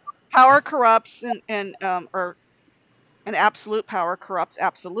 Power corrupts, and absolute power corrupts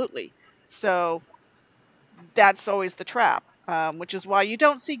absolutely. So that's always the trap, which is why you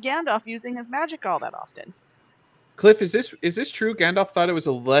don't see Gandalf using his magic all that often. Cliff, is this true? Gandalf thought it was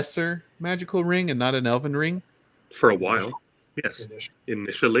a lesser magical ring and not an elven ring? For a while, yes.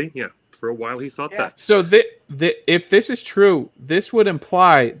 Initially, yeah. For a while, he thought that. So if this is true, this would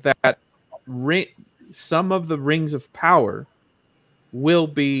imply that some of the rings of power will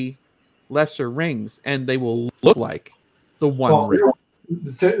be lesser rings, and they will look like the one ring.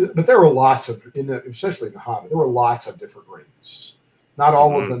 But there were lots of, especially in the Hobbit, there were lots of different rings. Not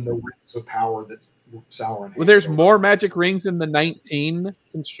all of them the rings of power that Sauron had. Well, there's more magic rings than the 19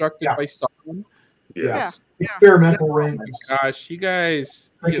 constructed by Sauron. Yes. Yeah. Experimental rings. Oh my gosh, you guys,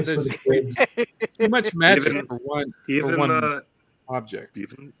 too much magic for one object.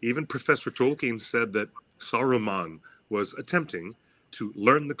 Even Professor Tolkien said that Saruman was attempting to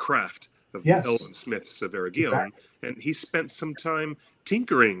learn the craft of the elven smiths of Eregion, and he spent some time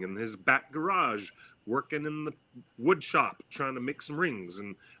tinkering in his back garage, working in the wood shop, trying to make some rings.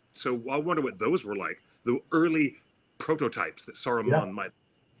 And so I wonder what those were like, the early prototypes that Saruman might.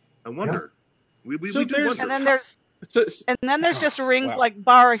 I wonder. We do wonder. And then there's just rings like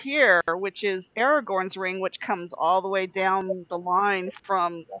Barahir, which is Aragorn's ring, which comes all the way down the line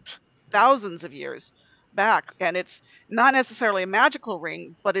from thousands of years back, and it's not necessarily a magical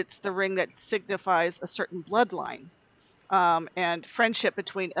ring, but it's the ring that signifies a certain bloodline and friendship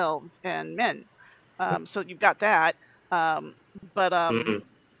between elves and men. So you've got that, all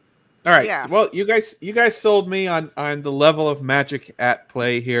right. Yeah. Well, you guys sold me on the level of magic at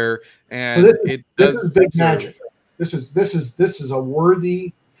play here, and this is big magic. This is a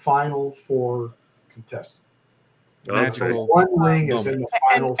worthy Final Four contestant. Magical. One ring is in the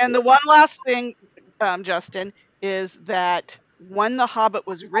final. And the one last thing, Justin, is that when The Hobbit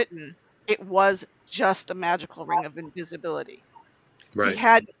was written, it was just a magical ring of invisibility. Right.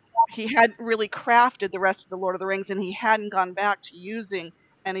 He hadn't really crafted the rest of the Lord of the Rings, and he hadn't gone back to using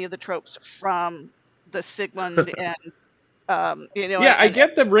any of the tropes from the Sigmund and I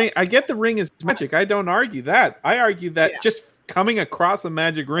get the ring. I get the ring is magic. I don't argue that. I argue that just coming across a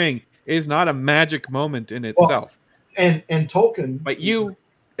magic ring is not a magic moment in itself. And Tolkien, but you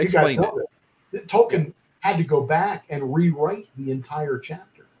explained it. Tolkien had to go back and rewrite the entire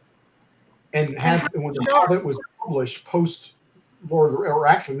chapter, and when the Hobbit was published post Lord of the, or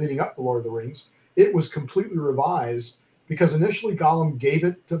actually leading up to Lord of the Rings, it was completely revised. Because initially Gollum gave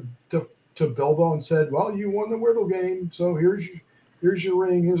it to Bilbo and said, "Well, you won the Wordle game, so here's your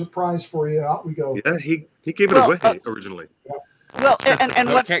ring. Here's a prize for you. Out we go." Yeah, he gave it away originally. Yeah. Well, and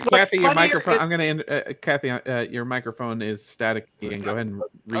what's Kathy, your microphone. I'm going to Kathy, your microphone is static. And go ahead and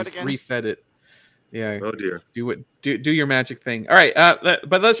reset it. Yeah. Oh dear. Do your magic thing. All right.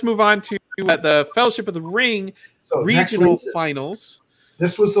 But let's move on to the Fellowship of the Ring regional finals.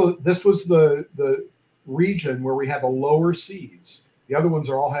 This was the region where we had the lower seeds. The other ones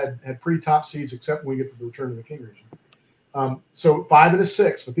all had pretty top seeds, except when we get to the Return of the King region. So 5 and a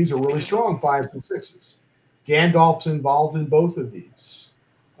 6, but these are really strong 5s and 6s. Gandalf's involved in both of these.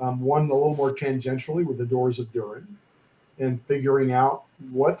 One a little more tangentially with the Doors of Durin. and figuring out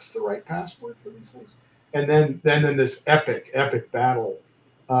what's the right password for these things. And then this epic battle,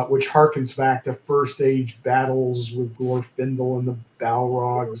 which harkens back to First Age battles with Glorfindel and the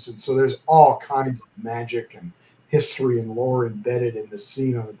Balrogs. And so there's all kinds of magic and history and lore embedded in the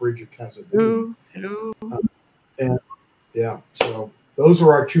scene on the Bridge of Khazad-dûm. And yeah, so those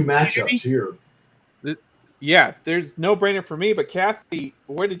are our two matchups here. Yeah, there's no brainer for me. But Kathy,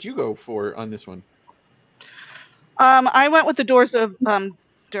 where did you go for on this one? I went with the Doors of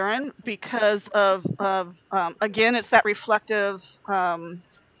Durin because of again, it's that reflective.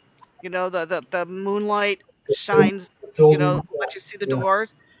 You know, the moonlight shines. You know, let you see the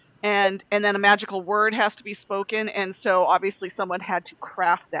doors, and then a magical word has to be spoken, and so obviously someone had to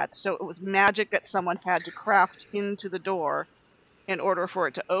craft that. So it was magic that someone had to craft into the door in order for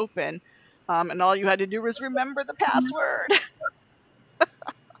it to open, and all you had to do was remember the password.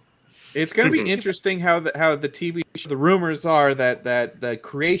 It's going to be interesting how the TV show, the rumors are that the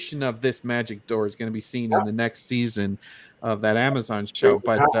creation of this magic door is going to be seen in the next season of that Amazon show.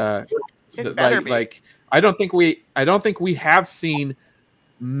 But like I don't think we have seen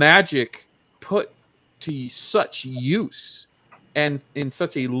magic put to such use and in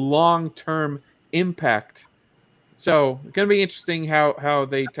such a long-term impact. So it's going to be interesting how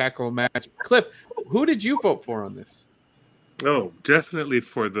they tackle magic. Cliff, who did you vote for on this? Oh, definitely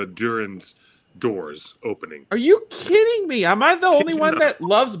for the Durin's doors opening. Are you kidding me? Am I the only one that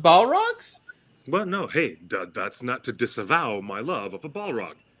loves Balrogs? Well, no. Hey, that's not to disavow my love of a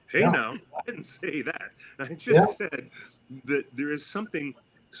Balrog. Hey, now, I didn't say that. I just said that there is something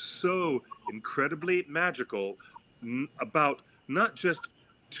so incredibly magical about not just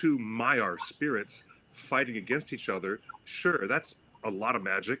two Maiar spirits fighting against each other. Sure, that's a lot of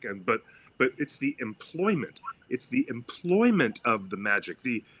magic, but it's the employment. It's the employment of the magic,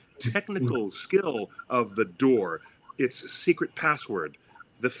 the technical skill of the door, its secret password,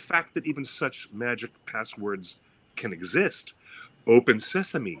 the fact that even such magic passwords can exist. Open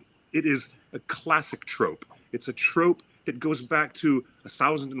Sesame. It is a classic trope. It's a trope that goes back to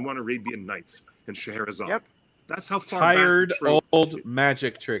 1001 Arabian Nights and Scheherazade. Yep. That's how far tired back old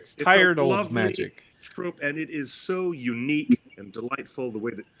magic tricks. Tired old magic trope, and it is so unique and delightful the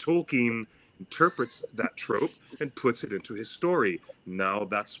way that Tolkien interprets that trope and puts it into his story. Now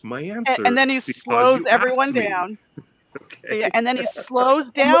that's my answer. And then he slows everyone down. Okay. Yeah, and then he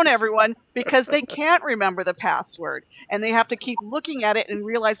slows down everyone because they can't remember the password, and they have to keep looking at it and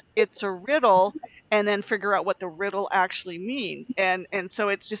realize it's a riddle, and then figure out what the riddle actually means. And so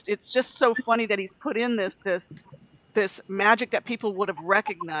it's just so funny that he's put in this magic that people would have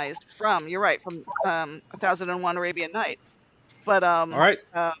recognized from. You're right, from 1001 Arabian Nights. But all right.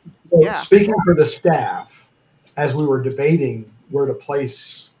 So speaking for the staff, as we were debating where to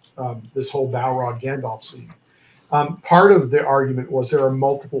place this whole Balrog Gandalf scene. Part of the argument was there are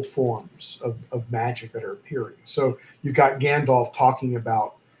multiple forms of magic that are appearing. So you've got Gandalf talking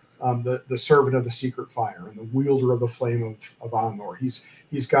about the servant of the secret fire and the wielder of the flame of Anor.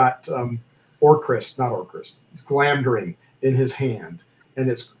 He's got Glamdring in his hand, and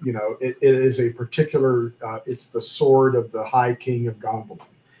it's it is a particular it's the sword of the High King of Gondolin,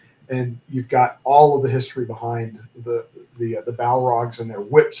 and you've got all of the history behind the Balrogs and their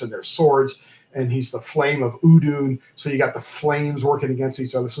whips and their swords. And he's the flame of Udun, so you got the flames working against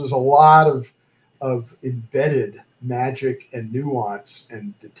each other. So there's a lot of embedded magic and nuance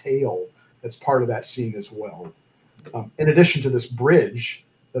and detail that's part of that scene as well. In addition to this bridge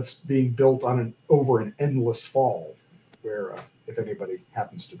that's being built over an endless fall, where if anybody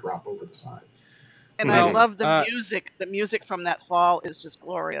happens to drop over the side. And I love the music. The music from that fall is just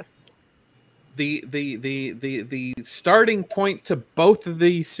glorious. The starting point to both of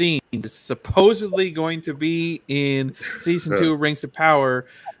these scenes is supposedly going to be in season 2 of Rings of Power.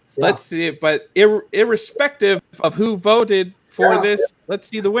 So let's see it, but irrespective of who voted for this, let's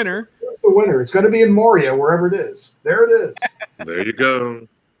see the winner. Who's the winner? It's going to be in Moria, wherever it is. There it is. There you go.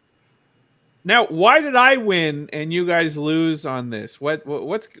 Now, why did I win and you guys lose on this?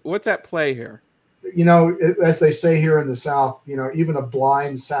 What's at play here? As they say here in the South, even a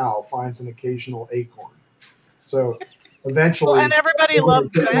blind sow finds an occasional acorn. So eventually... and everybody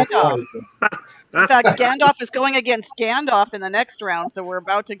loves Gandalf. In fact, Gandalf is going against Gandalf in the next round, so we're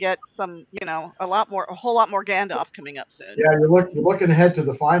about to get some, a whole lot more Gandalf coming up soon. Yeah, you're looking ahead to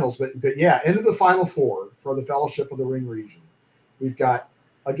the finals, but yeah, into the final four for the Fellowship of the Ring region. We've got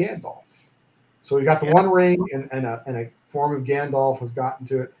a Gandalf. So we got the One Ring and a form of Gandalf has gotten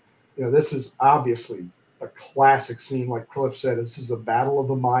to it. This is obviously a classic scene. Like Cliff said, this is a battle of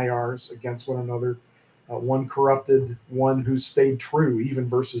the Maiars against one another. One corrupted, one who stayed true, even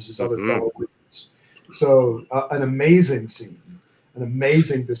versus his other fellow regions. So an amazing scene, an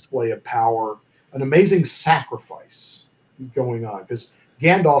amazing display of power, an amazing sacrifice going on, because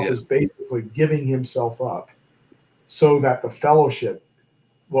Gandalf is basically giving himself up so that the Fellowship,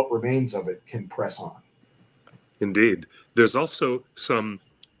 what remains of it, can press on. Indeed. There's also some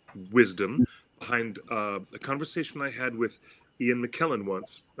wisdom behind a conversation I had with Ian McKellen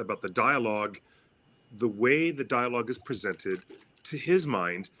once about the dialogue, the way the dialogue is presented. To his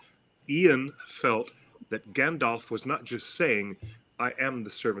mind, Ian felt that Gandalf was not just saying, I am the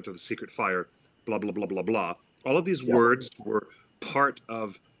servant of the secret fire, blah, blah, blah, blah, blah. All of these words were part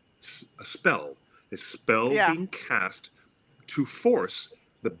of a spell being cast to force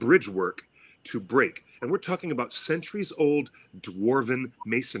the bridge work to break. And we're talking about centuries old dwarven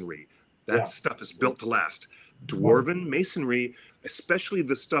masonry. That stuff is built to last. Dwarven masonry, especially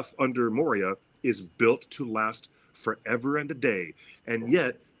the stuff under Moria, is built to last forever and a day. And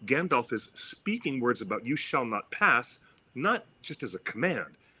yet, Gandalf is speaking words about you shall not pass, not just as a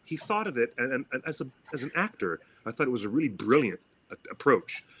command. He thought of it, and as an actor, I thought it was a really brilliant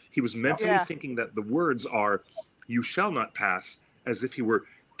approach. He was mentally thinking that the words are, you shall not pass, as if he were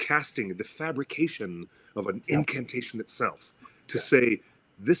casting the fabrication of an incantation itself to say,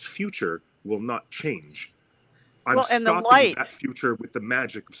 this future will not change. I'm stopping that future with the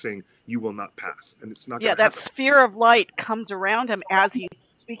magic of saying, you will not pass. And it's not going to happen. That sphere of light comes around him as he's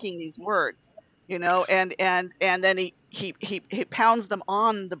speaking these words, you know, and then he pounds them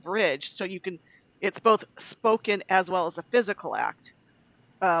on the bridge. So it's both spoken as well as a physical act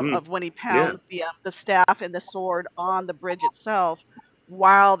of when he pounds the staff and the sword on the bridge itself,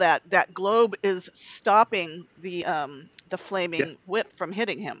 while that globe is stopping the flaming whip from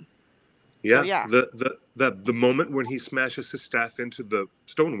hitting him. Yeah, so, the moment when he smashes his staff into the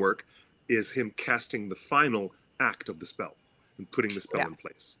stonework is him casting the final act of the spell and putting the spell in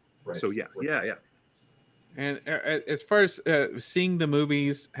place. Right. So yeah. And as far as seeing the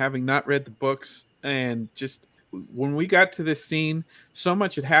movies, having not read the books, and just when we got to this scene, so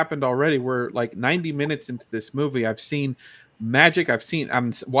much had happened already. We're like 90 minutes into this movie. I've seen magic.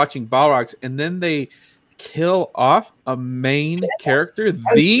 I'm watching Balrogs, and then they kill off a main character,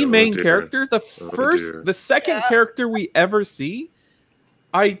 the main character, the second character we ever see.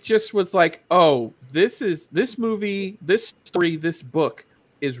 I just was like, oh, this movie, this story, this book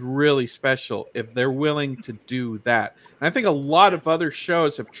is really special if they're willing to do that. And I think a lot of other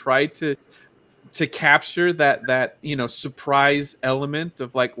shows have tried to capture that surprise element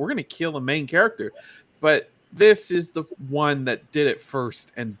of like, we're going to kill a main character. But this is the one that did it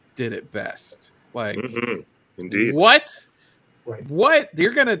first and did it best. Like, Indeed. What? Right. What?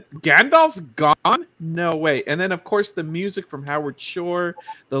 You're gonna Gandalf's gone? No way. And then of course the music from Howard Shore,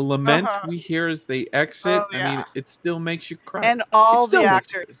 the lament we hear as they exit. I mean, it still makes you cry. And all the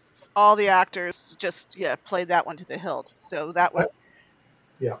actors just played that one to the hilt. So that was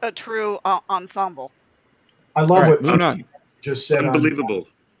a true ensemble. I love what T. just said. Unbelievable.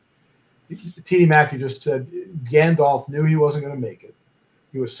 T.D. Matthew just said Gandalf knew he wasn't going to make it.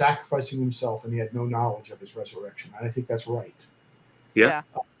 He was sacrificing himself, and he had no knowledge of his resurrection. And I think that's right. Yeah.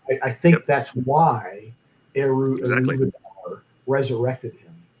 I think that's why Eru resurrected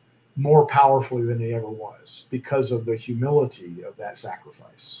him more powerfully than he ever was, because of the humility of that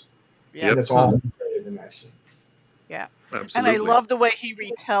sacrifice. Yeah. And that's all in that scene. Yeah. Absolutely. And I love the way he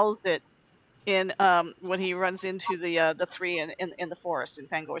retells it in when he runs into the three in the forest, in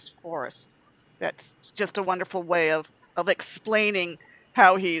Fangor's forest. That's just a wonderful way of explaining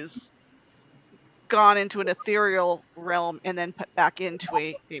how he's gone into an ethereal realm and then put back into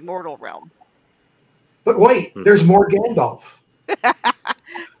a mortal realm. But wait, there's more Gandalf.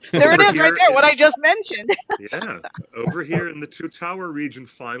 There it is, right there, what I just mentioned. Yeah, over here in the Two Tower region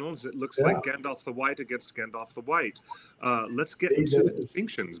finals, it looks like Gandalf the White against Gandalf the White. Let's get into the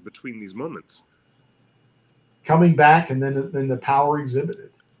distinctions between these moments. Coming back and then the power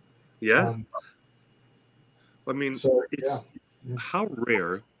exhibited. Yeah. I mean, how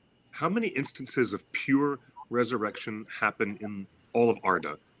rare, how many instances of pure resurrection happen in all of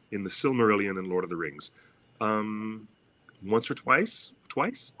Arda, in the Silmarillion and Lord of the Rings? Once or twice?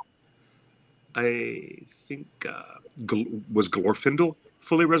 I think, was Glorfindel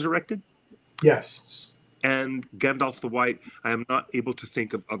fully resurrected? Yes. And Gandalf the White, I am not able to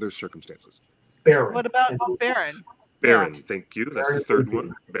think of other circumstances. Baron. What about Baron? Baron, thank you. That's the third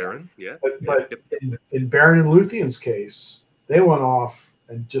one. Baron, But in Baron and Luthien's case, they went off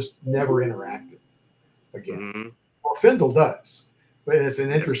and just never interacted again. Glorfindel does, but it's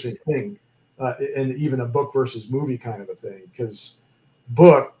an interesting thing, and even a book versus movie kind of a thing, because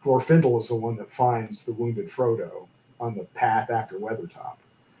Glorfindel is the one that finds the wounded Frodo on the path after Weathertop,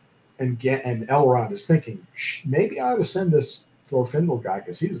 and Elrond is thinking, maybe I ought to send this Glorfindel guy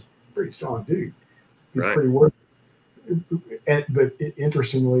because he's a pretty strong dude. He's Right. pretty worth. But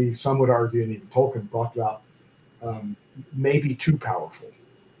interestingly, some would argue, and even Tolkien talked about, maybe too powerful.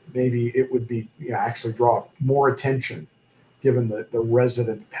 Maybe it would be actually draw more attention, given the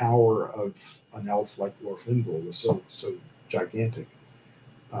resident power of an elf like Glorfindel was so gigantic.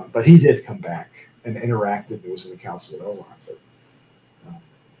 But he did come back and interacted. It was in the Council of Elrond,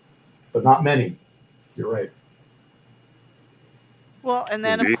 but not many. You're right. Well, and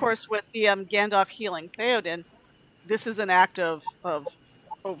then Indeed. of course with the Gandalf healing Theoden, this is an act of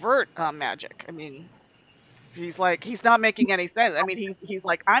overt magic. I mean, he's not making any sense. I mean, he's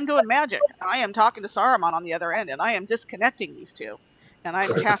like, I'm doing magic. I am talking to Saruman on the other end, and I am disconnecting these two, and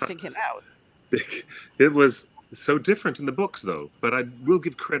I'm casting him out. It was so different in the books, though. But I will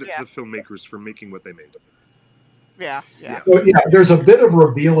give credit to the filmmakers for making what they made. Yeah. Well, there's a bit of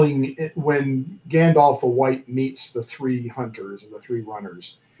revealing when Gandalf the White meets the three hunters or the three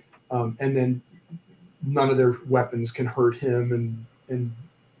runners, and then none of their weapons can hurt him, and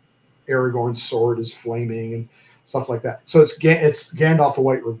Aragorn's sword is flaming and stuff like that. So it's Gandalf the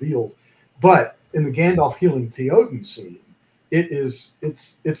White revealed, but in the Gandalf healing Theoden scene, it's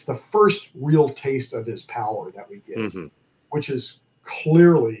the first real taste of his power that we get, which is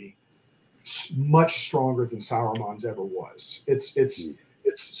clearly much stronger than Saruman's ever was. It's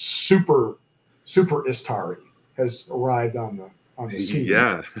super Istari has arrived on the scene.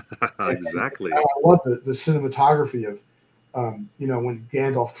 Yeah, exactly. I love the cinematography of when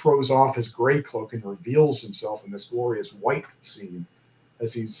Gandalf throws off his gray cloak and reveals himself in this glorious white scene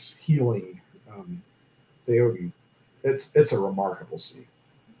as he's healing Theoden. It's a remarkable scene.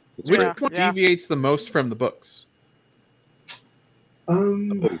 Which one deviates the most from the books?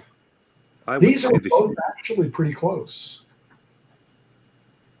 These are both actually pretty close.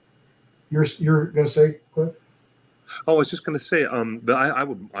 You're going to say, Cliff? Oh, I was just going to say, I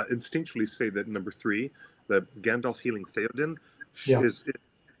would instinctually say that number 3, the Gandalf healing Theoden, is,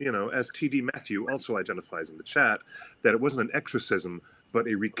 as T.D. Matthew also identifies in the chat, that it wasn't an exorcism, but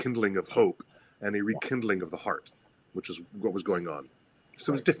a rekindling of hope and a rekindling of the heart, which is what was going on.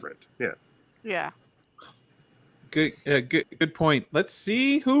 So it was different. Yeah. Yeah. Good point. Let's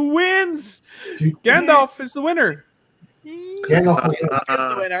see who wins. Gandalf is the winner. Gandalf is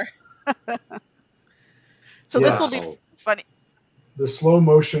the winner. So this will be funny. The slow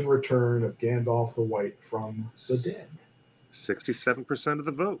motion return of Gandalf the White from the dead. 67% of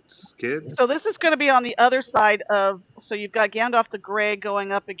the votes, kids. So this is going to be on the other side of. So you've got Gandalf the Grey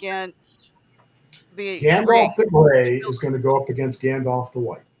going up against the. Gandalf the Grey is going to go up against Gandalf the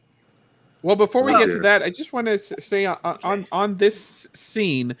White. Well, before we get to that, I just want to say on this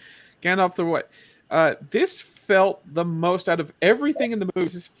scene, Gandalf the White, this felt the most out of everything in the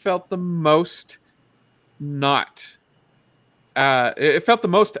movies. This felt the most not. It felt the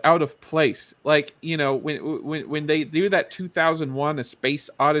most out of place. Like when they do that 2001: A Space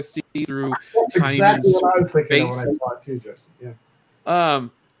Odyssey through That's time exactly and what I was thinking space. when I saw it too, Justin. Yeah.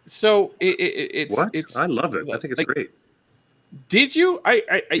 So it's I love it. I think it's great. Did you?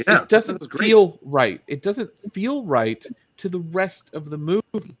 It doesn't feel right. It doesn't feel right to the rest of the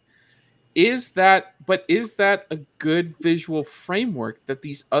movie. Is that a good visual framework that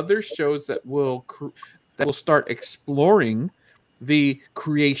these other shows that will start exploring the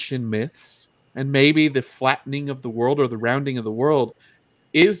creation myths and maybe the flattening of the world or the rounding of the world?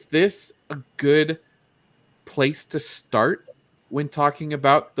 Is this a good place to start when talking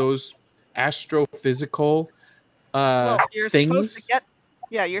about those astrophysical you're things? Supposed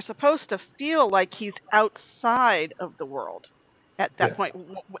to you're supposed to feel like he's outside of the world at that point.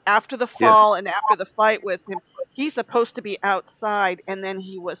 After the fall and after the fight with him, he's supposed to be outside, and then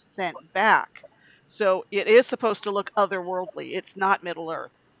he was sent back. So it is supposed to look otherworldly. It's not Middle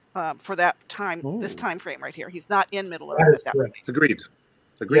Earth for that time. Ooh. This time frame right here. He's not in Middle Earth at that point. Agreed.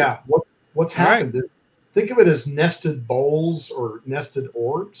 Yeah. What's happened? Right. Think of it as nested bowls or nested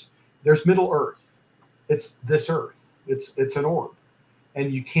orbs. There's Middle Earth. It's this Earth. It's an orb,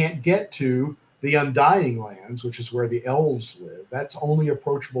 and you can't get to the Undying Lands, which is where the elves live. That's only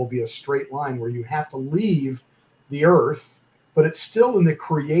approachable via straight line, where you have to leave the Earth, but it's still in the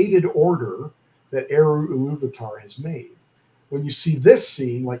created order that Eru Ilúvatar has made. When you see this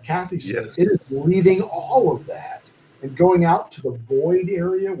scene, like Kathy said, it is leaving all of that and going out to the void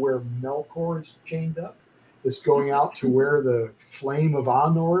area where Melkor is chained up. It's going out to where the flame of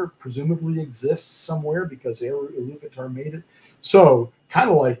Anor presumably exists somewhere because Eru Ilúvatar made it. So, kind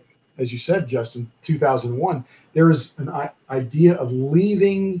of like, as you said, Justin, 2001, there is an idea of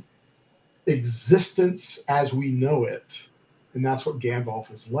leaving existence as we know it and that's what Gandalf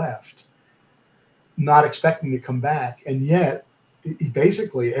has left, not expecting to come back. And yet, he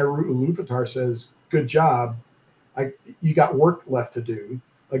basically, Eru Ilúvatar says, "Good job. You got work left to do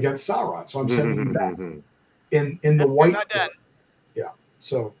against Sauron, so I'm sending you back." In the white, not done. Yeah.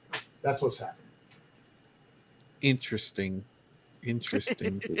 So that's what's happening. Interesting.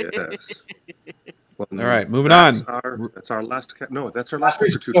 Yes. Well, All right, moving on. That's our last. That's our last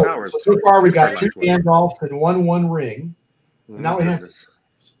for Two Towers. So far, we got That's 2 Gandalfs and one ring. Oh, And now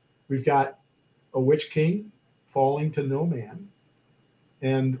we've got a Witch King falling to no man,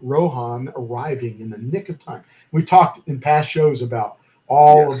 and Rohan arriving in the nick of time. We've talked in past shows about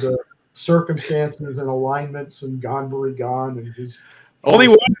all of the circumstances and alignments and Gonburi Gon and his. Only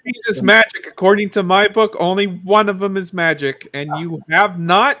one of these is magic, according to my book. Only one of them is magic, and you have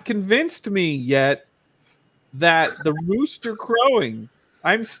not convinced me yet that the rooster crowing.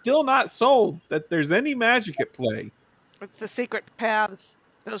 I'm still not sold that there's any magic at play. It's the secret paths.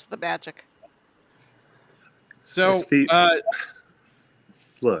 Those are the magic. So,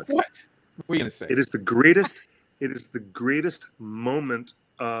 look, what were you gonna say? It is the greatest. It is the greatest moment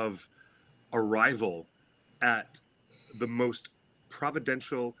of arrival at the most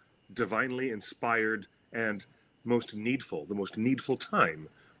providential, divinely inspired, and the most needful time.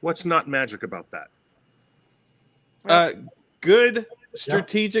 What's not magic about that? Good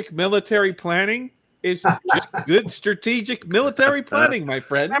strategic military planning is just good strategic military planning, my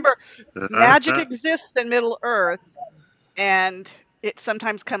friend. Remember, magic exists in Middle Earth, and it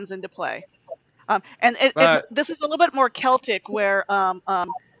sometimes comes into play. This is a little bit more Celtic, where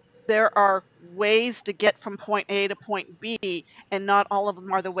there are ways to get from point A to point B, and not all of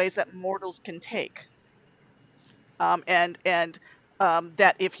them are the ways that mortals can take.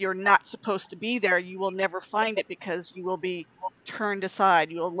 That if you're not supposed to be there, you will never find it because you will be turned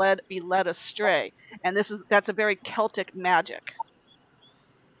aside. You will be led astray, and that's a very Celtic magic.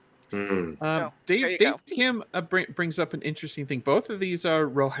 Dave Kim brings up an interesting thing. Both of these are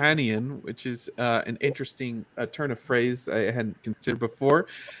Rohanian, which is an interesting turn of phrase I hadn't considered before.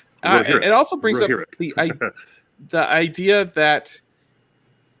 It also brings up the idea that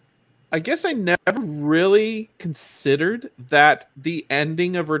I guess I never really considered that the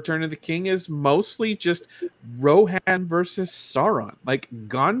ending of Return of the King is mostly just Rohan versus Sauron. Like,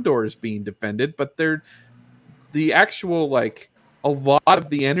 Gondor is being defended, but the actual, like, a lot of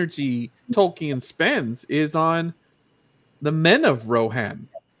the energy Tolkien spends is on the men of Rohan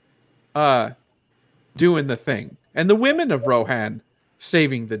doing the thing, and the women of Rohan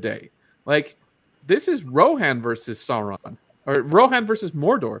saving the day. Like, this is Rohan versus Sauron, or Rohan versus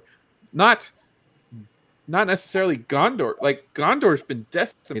Mordor, not necessarily Gondor. Like, Gondor's been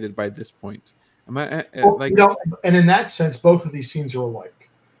decimated by this point. And in that sense, both of these scenes are alike,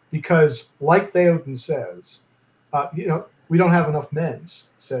 because, like Theoden says, we don't have enough men,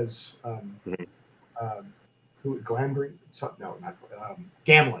 says Glamdring? No, not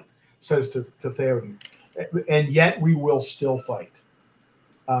Gamlen says to Theoden, and yet we will still fight.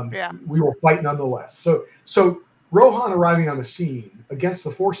 We will fight nonetheless. So Rohan arriving on the scene against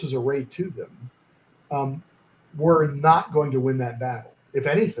the forces arrayed to them, we're not going to win that battle. If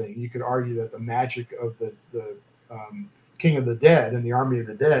anything, you could argue that the magic of the King of the Dead and the Army of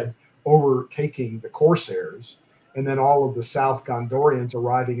the Dead overtaking the Corsairs, and then all of the South Gondorians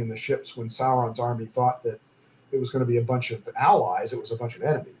arriving in the ships when Sauron's army thought that it was going to be a bunch of allies, it was a bunch of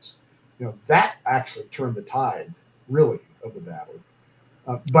enemies. That actually turned the tide, really, of the battle.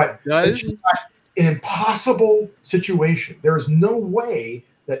 But it's an impossible situation. There is no way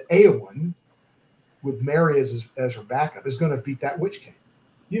that Eowyn, with Merry as her backup, is going to beat that Witch King.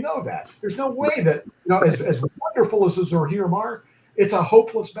 You know that. There's no way that, as wonderful as the Zohir are, it's a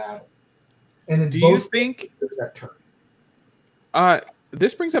hopeless battle. And do you think that turn?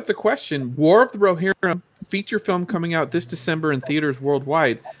 This brings up the question: War of the Rohirrim feature film coming out this December in theaters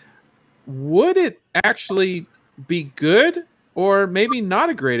worldwide. Would it actually be good, or maybe not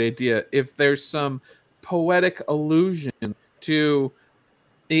a great idea, if there's some poetic allusion to,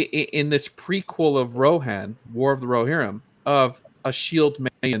 in this prequel of Rohan, War of the Rohirrim, of a shield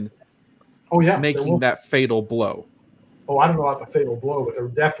maiden making that fatal blow? Oh, I don't know about the fatal blow, but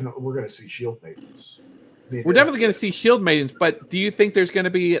we're going to see shield maidens. We're definitely going to see shield maidens, but do you think there's going to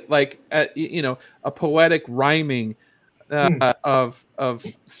be like a poetic rhyming of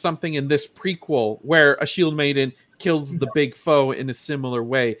something in this prequel where a shield maiden kills the big foe in a similar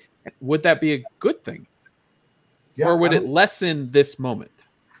way? Would that be a good thing, or would it lessen this moment?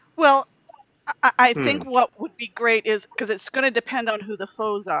 Well, I think what would be great is, because it's going to depend on who the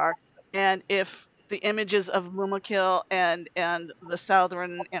foes are, and if the images of Mumakil and the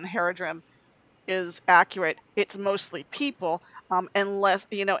Southron and Haradrim is accurate. It's mostly people, unless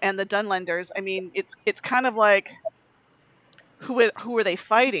and the Dunlenders. I mean, it's kind of like who are they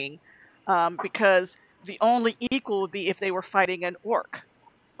fighting? Because the only equal would be if they were fighting an orc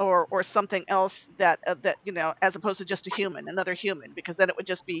or something else that as opposed to just a human, another human, because then it would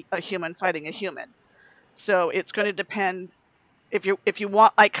just be a human fighting a human. So it's going to depend if you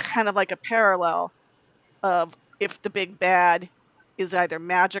want like kind of like a parallel of if the big bad is either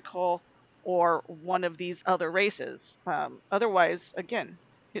magical or one of these other races. Otherwise, again,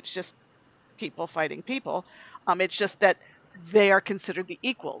 it's just people fighting people. It's just that they are considered the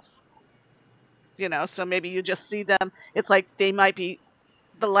equals. So maybe you just see them. It's like they might be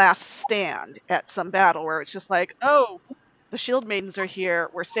the last stand at some battle where it's just like, oh, the shield maidens are here.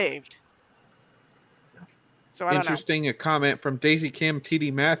 We're saved. So I don't know. Interesting, a comment from Daisy Kim,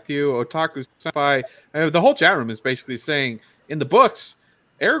 TD Matthew, Otaku Senpai. The whole chat room is basically saying in the books,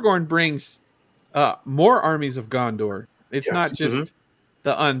 Aragorn brings more armies of Gondor. It's not just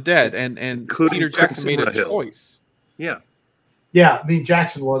the undead, and Peter Jackson made a choice. Yeah. Yeah, I mean,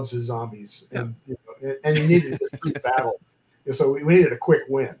 Jackson loves his zombies, and and he needed a quick battle. So we needed a quick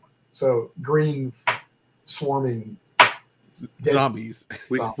win. So green swarming zombies.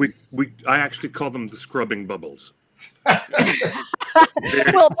 I actually call them the scrubbing bubbles.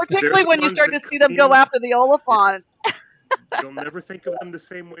 Well, particularly when you start to see them go after the Oliphant. You'll never think of them the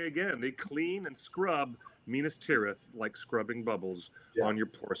same way again. They clean and scrub Minas Tirith like scrubbing bubbles on your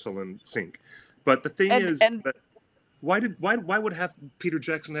porcelain sink. But the thing is that why would Peter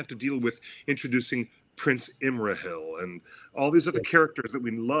Jackson have to deal with introducing Prince Imrahil and all these other characters that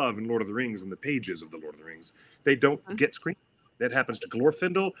we love in Lord of the Rings and the pages of the Lord of the Rings? They don't get screen. That happens to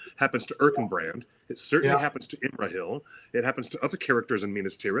Glorfindel, happens to Erkenbrand. It certainly happens to Imrahil. It happens to other characters in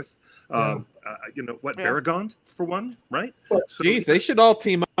Minas Tirith. Baragond, for one, right? Geez, they should all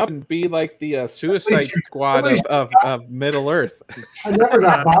team up and be like the Suicide Squad of Middle Earth. I never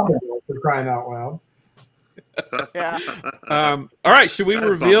got bothered for crying out loud. Yeah. All right, should we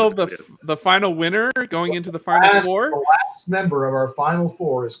reveal the final winner going into the final four? The last member of our final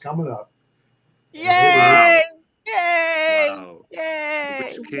four is coming up. Yay! Wow. Yay! Wow.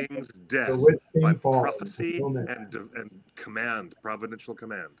 Yay! The Witch King's death by prophecy and command, providential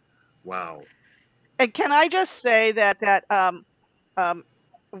command. Wow. And can I just say that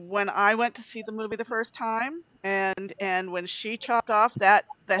when I went to see the movie the first time, and when she chopped off the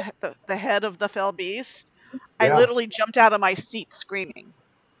head of the fell beast, I literally jumped out of my seat screaming.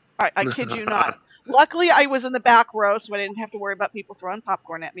 I kid you not. Luckily, I was in the back row, so I didn't have to worry about people throwing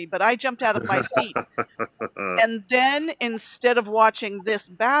popcorn at me, but I jumped out of my seat. And then, instead of watching this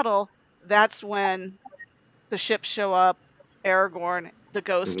battle, that's when the ships show up, Aragorn, the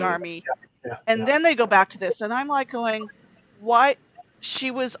Ghost Army, and then they go back to this, and I'm like going, why?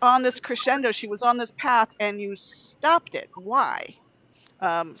 She was on this crescendo, she was on this path, and you stopped it. Why?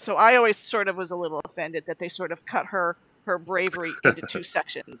 So I always sort of was a little offended that they sort of cut her bravery into two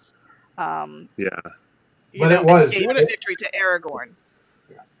sections. But it was gave a victory to Aragorn.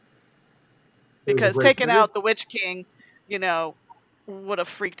 Because taking out the Witch King, would have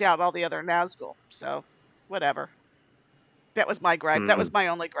freaked out all the other Nazgul. So, whatever. That was my gripe. That was my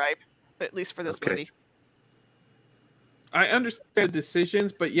only gripe, at least for this movie. I understand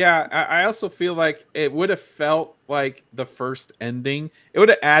decisions, but I also feel like it would have felt like the first ending. It would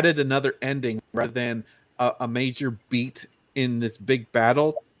have added another ending rather than a major beat in this big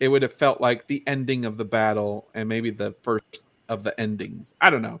battle. It would have felt like the ending of the battle and maybe the first of the endings. I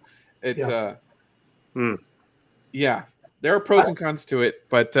don't know. It's there are pros and cons to it,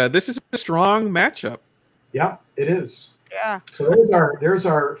 but this is a strong matchup. Yeah, it is. Yeah. So there's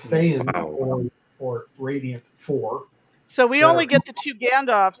our Thane or Radiant 4. So we only get the two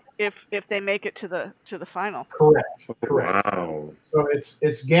Gandalfs if they make it to the final. Correct. Wow. So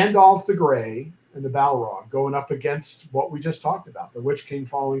it's Gandalf the Grey and the Balrog going up against what we just talked about, the Witch King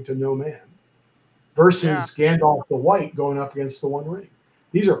falling to no man, versus Gandalf the White going up against the One Ring.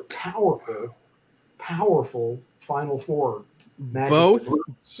 These are powerful Final Four magic moves.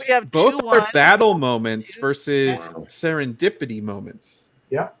 Both are battle moments versus serendipity moments.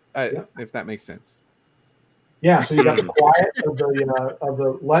 If that makes sense. Yeah, so you got the quiet of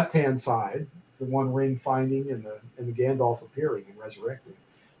the left-hand side, the One Ring finding and the Gandalf appearing and resurrecting,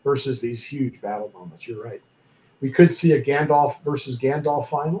 versus these huge battle moments. You're right. We could see a Gandalf versus Gandalf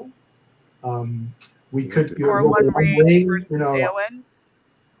final. We could do One Ring versus Eowyn.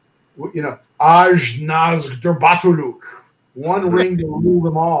 Aj Nazg der Batuluk. One ring to rule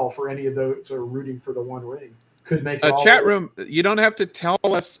them all for any of those who are rooting for the One Ring. Could make a chat room. You don't have to tell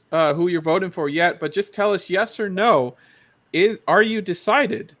us who you're voting for yet, but just tell us yes or no. Are you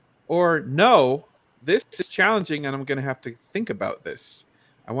decided, or no, this is challenging and I'm going to have to think about this.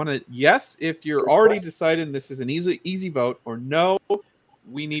 I want to, yes, if you're already deciding this is an easy vote, or no,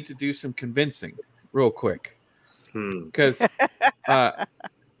 we need to do some convincing real quick. Because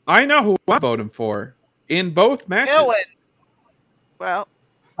I know who I'm voting for in both matches. Eowyn. Well,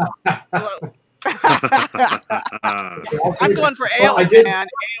 hello. I'm going for Eowyn, man.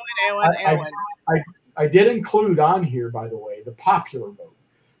 Eowyn. I did include on here, by the way, the popular vote.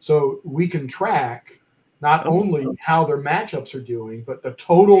 So we can track not only how their matchups are doing, but the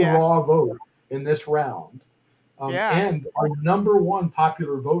total raw vote in this round. And our #1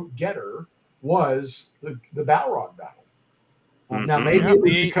 popular vote getter was the Balrog battle. Now, maybe it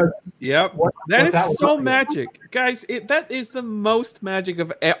was because... That is so magic. Guys, that is the most magic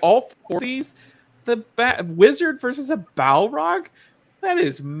of all 4 of these. The Wizard versus a Balrog? That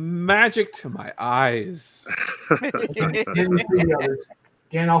is magic to my eyes.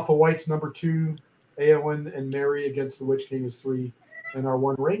 Gandalf the White's #2, Eowyn and Merry against the Witch King is 3, and our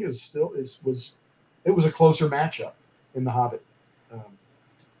One Ring was a closer matchup in the Hobbit.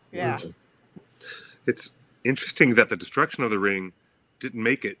 Region. It's interesting that the destruction of the ring didn't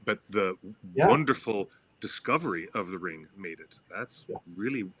make it, but the wonderful discovery of the ring made it. That's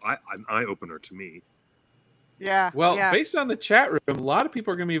really an eye-opener to me. Yeah. Well, based on the chat room, a lot of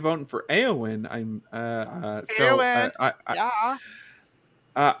people are going to be voting for Eowyn. Eowyn.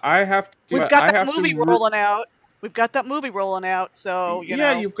 I have to. We've got that movie rolling out. We've got that movie rolling out. So you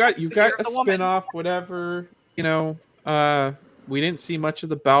know, you've got a spin-off, whatever. You know, we didn't see much of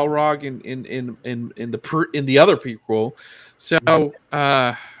the Balrog in the other prequel. So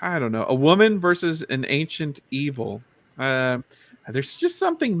I don't know. A woman versus an ancient evil. There's just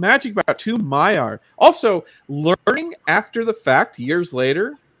something magic about 2 Maiar. Also, learning after the fact, years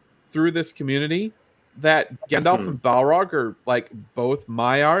later, through this community, that Gandalf and Balrog are like both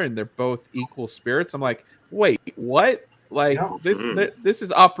Maiar and they're both equal spirits. I'm like, wait, what? Like this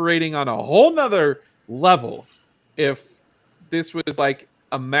is operating on a whole nother level. If this was like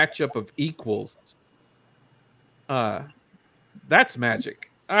a matchup of equals, that's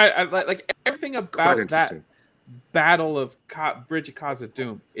magic. I like everything about that battle of Bridge of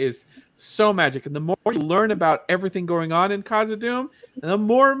Khazad-dûm is so magic, and the more you learn about everything going on in Khazad-dûm, the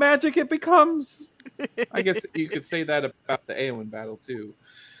more magic it becomes. I guess you could say that about the Eowyn battle too.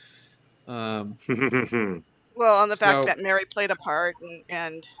 Well, on the fact that Merry played a part,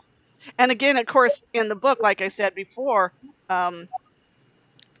 and again, of course, in the book, like I said before,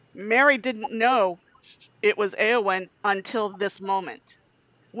 Merry didn't know it was Eowyn until this moment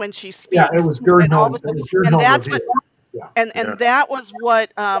when she speaks. Yeah, it was during and that's what, and that was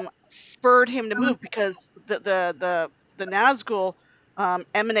what spurred him to move, because the Nazgul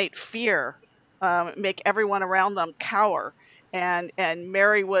emanate fear, make everyone around them cower, and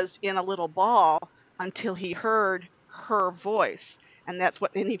Merry was in a little ball until he heard her voice, and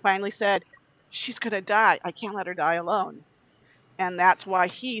he finally said, "She's gonna die. I can't let her die alone," and that's why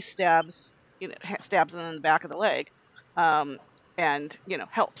he stabs him in the back of the leg, and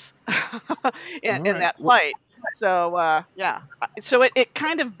helps in that fight. So so it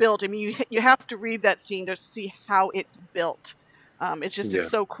kind of built. I mean, you have to read that scene to see how it's built. It's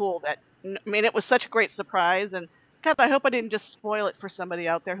so cool that, I mean, it was such a great surprise, and God, I hope I didn't just spoil it for somebody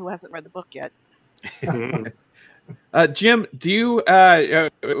out there who hasn't read the book yet. Jim, do you,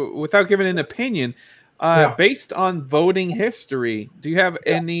 without giving an opinion, based on voting history, do you have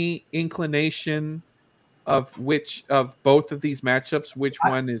any inclination of which of both of these matchups, which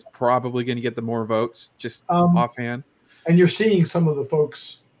one is probably going to get the more votes, just offhand? And you're seeing some of the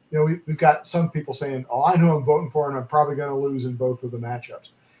folks, we've got some people saying, "Oh, I know who I'm voting for, and I'm probably going to lose in both of the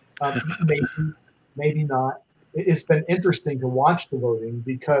matchups." Maybe not. It's been interesting to watch the voting,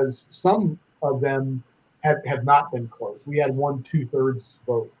 because some of them have not been close. We had 1 2/3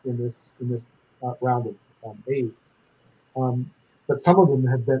 vote in this round of 8, but some of them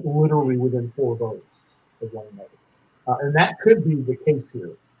have been literally within 4 votes of one another, and that could be the case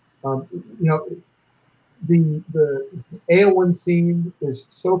here. The Eowyn scene is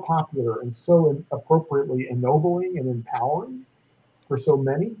so popular and so appropriately ennobling and empowering for so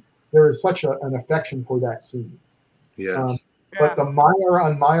many. There is such an affection for that scene. Yes. But the Maiar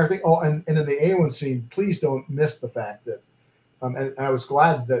on Maiar thing, and in the Eowyn scene, please don't miss the fact that, and I was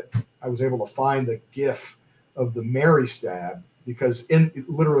glad that I was able to find the GIF of the Merry stab, because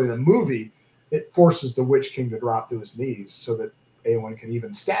literally in the movie, it forces the Witch King to drop to his knees so that Eowyn can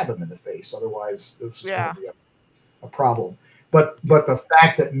even stab him in the face. Otherwise, this is going to be a problem. But the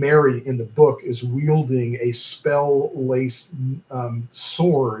fact that Merry in the book is wielding a spell-laced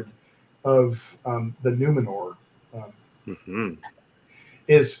sword of the Numenor,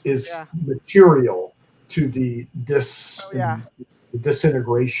 is Yeah. material to the Yeah.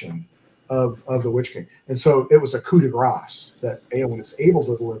 disintegration of the Witch King. And so it was a coup de grace that Eowyn is able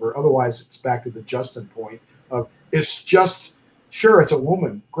to deliver. Otherwise, it's back to the Justin point of it's just, sure, it's a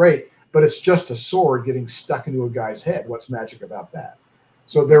woman, great, but it's just a sword getting stuck into a guy's head. What's magic about that?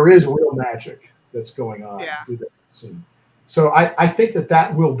 So there is real magic that's going on Yeah. through that scene. So I think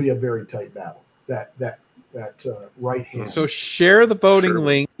that will be a very tight battle. That right hand. So share the voting Sure.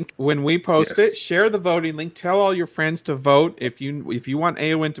 link when we post Yes. it. Share the voting link. Tell all your friends to vote. If you want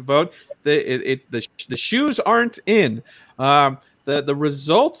Eowyn to vote, the shoes aren't in. The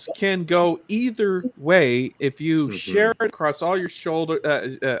results can go either way if you share it across all your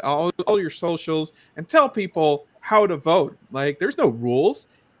all your socials and tell people how to vote. Like there's no rules.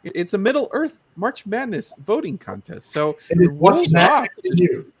 It's a Middle Earth March Madness voting contest. So It the is what's rules are off. magic to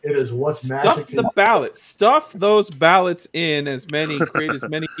you. It is what's Stuff magic to the you. ballots. Stuff those ballots in create as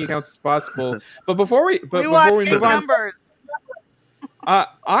many accounts as possible. But before we want move big on, numbers.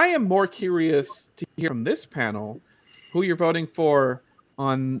 I am more curious to hear from this panel who you're voting for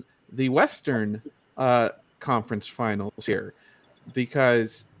on the Western Conference Finals here,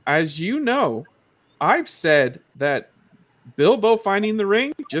 because as you know, I've said that Bilbo finding the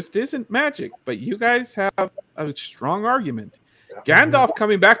ring just isn't magic, but you guys have a strong argument. Gandalf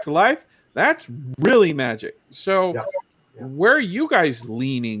coming back to life, that's really magic. So where are you guys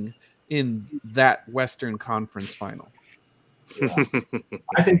leaning in that Western Conference final? Yeah.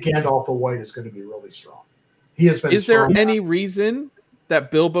 I think Gandalf the White is going to be really strong. He has been. Is there any reason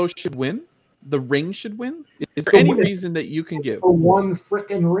that Bilbo should win? The ring should win? Is there any reason that you can give? The one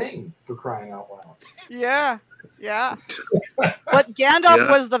frickin' ring, for crying out loud. Yeah. Yeah. But Gandalf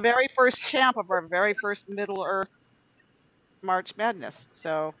was the very first champ of our very first Middle Earth March Madness.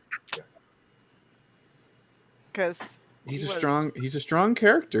 So because he's a strong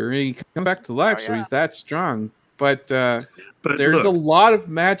character. He comes back to life, so he's that strong. But there's a lot of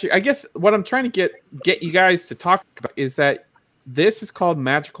magic. I guess what I'm trying to get you guys to talk about is that this is called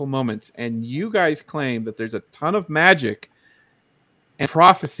magical moments, and you guys claim that there's a ton of magic and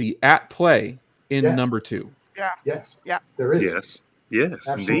prophecy at play in number 2. Yeah. Yes. Yeah. There is. Yes. Yes.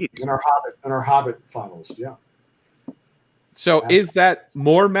 Absolutely. Indeed. In our Hobbit finals. Yeah. So is that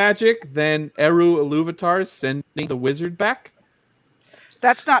more magic than Eru Iluvatar sending the wizard back?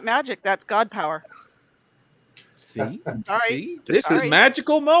 That's not magic. That's God power. See? Sorry. See? This is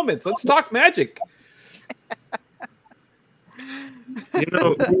magical moments. Let's talk magic. You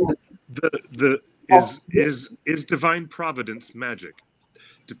know, is divine providence magic?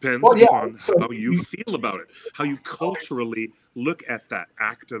 Depends upon how you feel about it, how you culturally look at that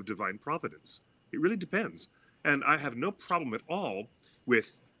act of divine providence. It really depends. And I have no problem at all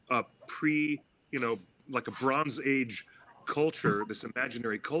with a like a Bronze Age culture, this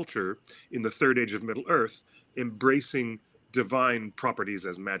imaginary culture in the Third Age of Middle Earth, embracing divine properties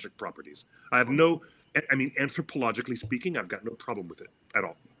as magic properties. I mean, anthropologically speaking, I've got no problem with it at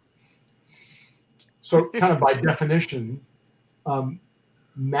all. So kind of by definition,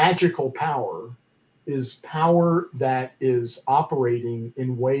 magical power is power that is operating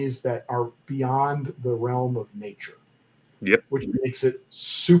in ways that are beyond the realm of nature. Yep. Which makes it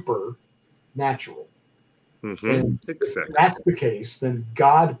super natural. Mm-hmm. And exactly. If that's the case, then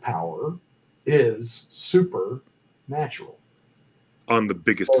God power is super natural. On the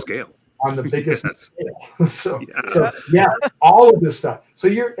biggest scale. On the biggest scale. So all of this stuff. So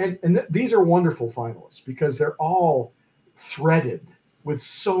these are wonderful finalists because they're all threaded with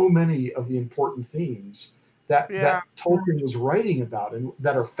so many of the important themes that Tolkien was writing about and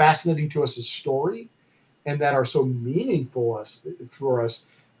that are fascinating to us as story and that are so meaningful for us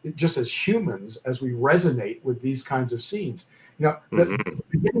just as humans as we resonate with these kinds of scenes. You know,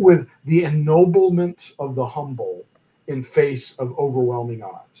 begin with the ennoblement of the humble in face of overwhelming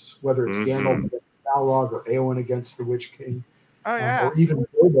odds, whether it's Gandalf against Balrog or Eowyn against the Witch King, or even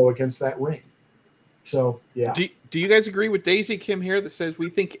Bilbo against that ring. So, yeah. Do you guys agree with Daisy Kim here that says we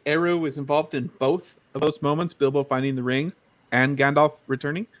think Eru is involved in both of those moments, Bilbo finding the ring and Gandalf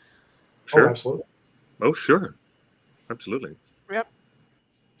returning? Sure. Oh, absolutely. Oh, sure. Absolutely. Yep.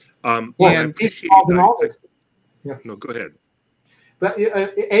 And he's involved in all this. Yeah. No, go ahead. But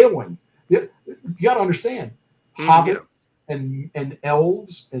Eowyn, you got to understand, hobbits and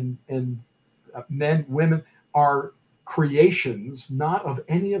elves and men, women are creations not of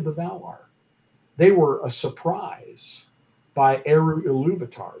any of the Valar. They were a surprise by Eru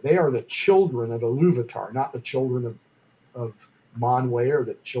Iluvatar. They are the children of Iluvatar, not the children of Manwë or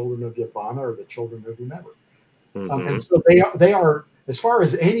the children of Yavanna or the children of whomever. And so they are, as far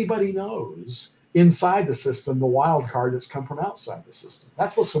as anybody knows, inside the system the wild card that's come from outside the system.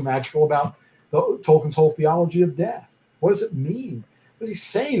 That's what's so magical about Tolkien's whole theology of death. What does it mean? What is he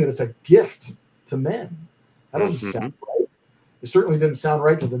saying? That it's a gift to men? That doesn't sound right. It certainly didn't sound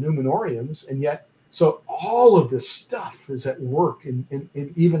right to the Numenorians, and yet, so all of this stuff is at work in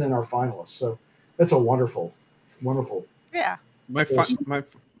even in our finalists. So that's a wonderful. Yeah. My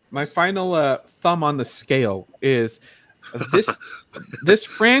final thumb on the scale is this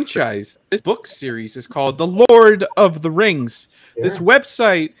franchise, this book series is called The Lord of the Rings. Yeah. This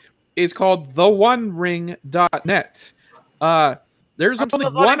website is called theonering.net. There's only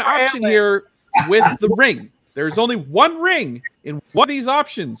one option here with the ring. There's only one ring in one of these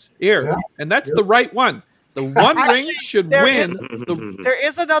options here, and that's the right one. The one ring should win. There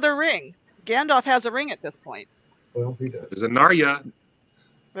is another ring. Gandalf has a ring at this point. Well, he does. There's a Narya.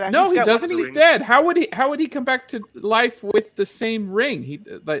 No, he doesn't. He's dead. How would he come back to life with the same ring? He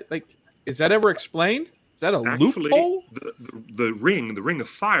like is that ever explained? Is that a loophole? The ring of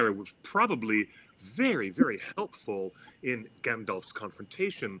fire was probably very, very helpful in Gandalf's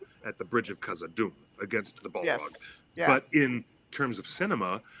confrontation at the Bridge of Khazad-dûm against the Balrog. Yes. Yeah. But in terms of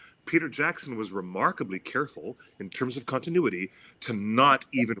cinema, Peter Jackson was remarkably careful in terms of continuity to not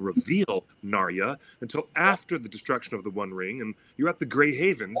even reveal Narya until after the destruction of the One Ring, and you're at the Grey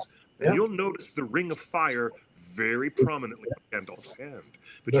Havens, and you'll notice the Ring of Fire very prominently in Gandalf's hand.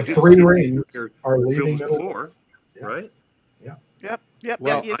 But the three rings are leaving before, right? Yeah. Yep.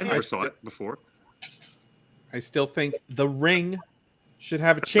 Well, I never saw it before. I still think the ring should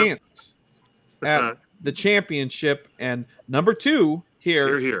have a chance at the championship, and number 2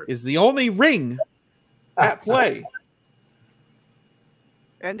 here is the only ring at play.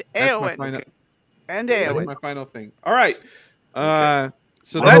 And Éowyn. That's my final thing. All right.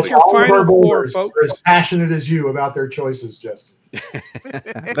 So that's your final 4, folks. Are as passionate as you about their choices, Justin.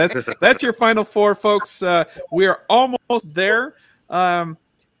 That's your final 4, folks. We are almost there.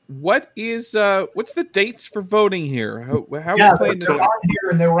 What's the dates for voting here? How are we playing this? On here,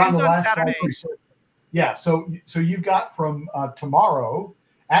 and they were on the last time. Yeah, so you've got from tomorrow.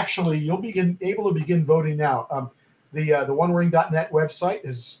 Actually, you'll be able to begin voting now. The onering.net website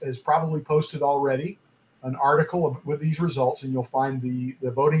is probably posted already an article with these results, and you'll find the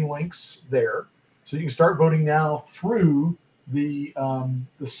voting links there. So you can start voting now through the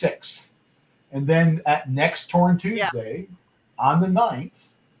 6th, and then at next Torn Tuesday on the 9th,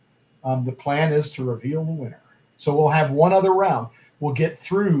 the plan is to reveal the winner. So we'll have one other round. We'll get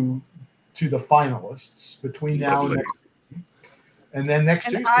through to the finalists between now and next week. And then next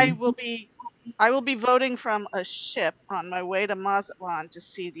Tuesday, I will be voting from a ship on my way to Mazatlan to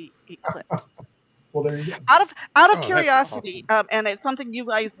see the eclipse. Well, there you go. Out of curiosity, awesome. And it's something you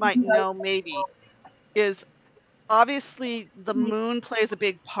guys might know maybe, is obviously the moon plays a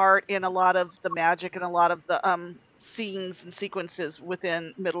big part in a lot of the magic and a lot of the scenes and sequences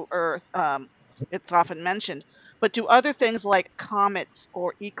within Middle Earth. It's often mentioned. But do other things like comets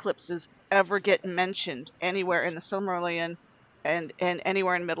or eclipses ever get mentioned anywhere in the Silmarillion and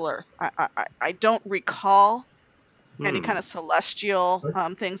anywhere in Middle Earth? I don't recall any kind of celestial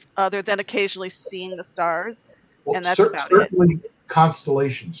things other than occasionally seeing the stars. Well, and that's about certainly it.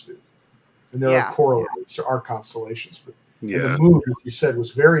 Constellations do. And there are correlates to our constellations. But the moon, as you said, was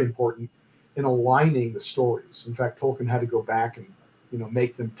very important in aligning the stories. In fact, Tolkien had to go back and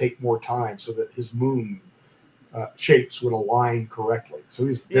make them take more time so that his moon shapes would align correctly. So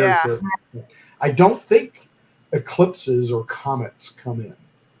he's very careful. I don't think eclipses or comets come in.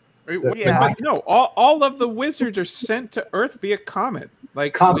 No, all of the wizards are sent to Earth via comet.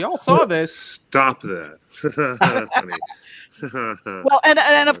 Like we all saw this. Stop that. Well,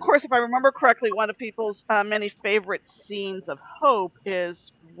 and of course, if I remember correctly, one of people's many favorite scenes of Hope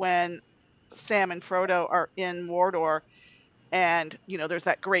is when Sam and Frodo are in Mordor, and there's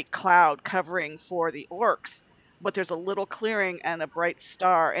that great cloud covering for the orcs, but there's a little clearing and a bright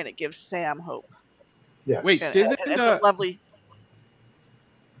star, and it gives Sam hope. Yes. Wait, it's a lovely.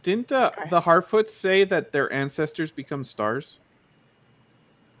 Didn't the Harfoots say that their ancestors become stars?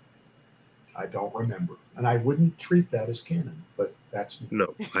 I don't remember, and I wouldn't treat that as canon. But that's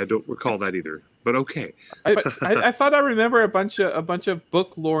no, I don't recall that either. But okay, I thought I remember a bunch of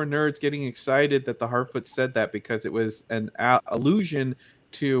book lore nerds getting excited that the Harfoots said that because it was an allusion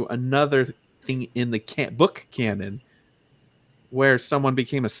to another thing in the book canon where someone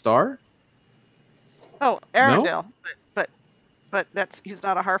became a star. Oh, Arendelle, no? but he's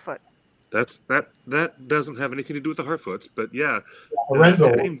not a Harfoot. That doesn't have anything to do with the Harfoots, but yeah.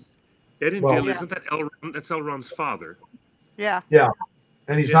 Arendelle. Isn't that Elrond? That's Elrond's father. Yeah. Yeah,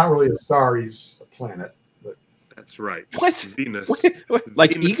 and he's not really a star; he's a planet. But That's right. What? Venus. What?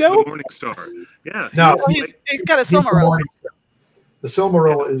 Like Venus, ego? the morning star. Yeah. No, Well, he's got a he's the Silmaril. morning star. The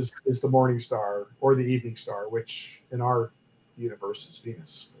Silmaril is the morning star or the evening star, which in our universe is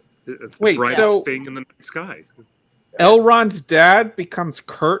Venus. It's the Wait, brightest so thing in the night sky. Elrond's dad becomes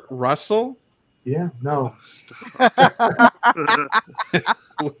Kurt Russell? Yeah, no.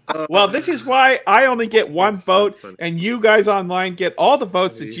 Well, this is why I only get one That's so vote, funny. and you guys online get all the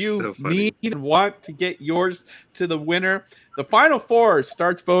votes that He's you so funny. need and want to get yours to the winner. The final four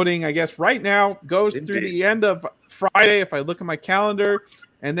starts voting, I guess, right now, goes through Indeed. the end of Friday, if I look at my calendar.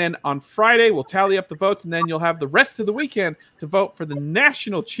 And then on Friday, we'll tally up the votes, and then you'll have the rest of the weekend to vote for the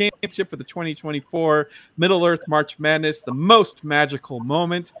national championship for the 2024 Middle-earth March Madness, the most magical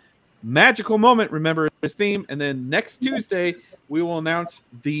moment. Magical moment, remember his theme. And then next Tuesday, we will announce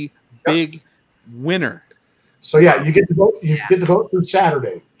the big winner. So yeah, you get to vote. You get to vote through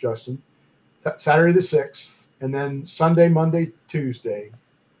Saturday, Justin. Saturday the 6th, and then Sunday, Monday, Tuesday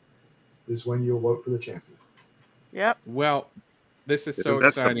is when you'll vote for the champion. Yep. Well, this is so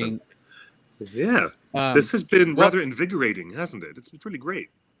That's exciting. Yeah. This has been rather invigorating, hasn't it? It's really great.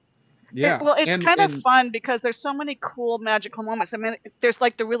 Yeah. It's kind of fun because there's so many cool magical moments. I mean, there's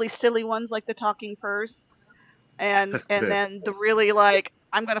like the really silly ones, like the talking purse, and then the really like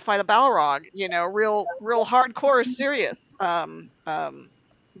I'm going to fight a Balrog, real hardcore, serious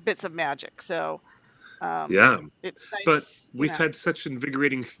bits of magic. So yeah, it's nice, but we've had such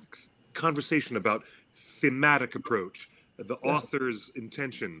invigorating conversation about thematic approach, the author's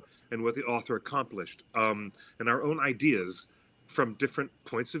intention, and what the author accomplished, and our own ideas from different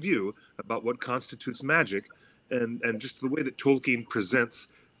points of view about what constitutes magic, and just the way that Tolkien presents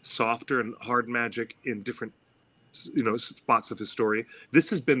softer and hard magic in different spots of his story. This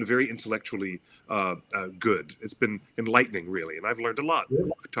has been very intellectually good. It's been enlightening, really, and I've learned a lot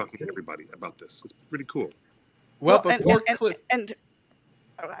talking to everybody about this. It's pretty cool. Well, before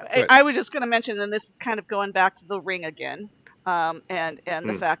I was just going to mention, and this is kind of going back to the ring again, and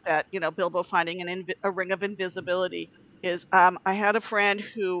the fact that Bilbo finding a ring of invisibility is. I had a friend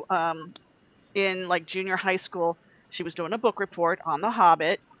who, in like junior high school, she was doing a book report on The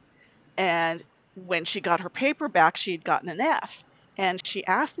Hobbit, and when she got her paper back, she'd gotten an F, and she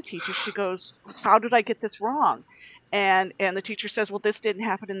asked the teacher. She goes, "How did I get this wrong?" And the teacher says, "Well, this didn't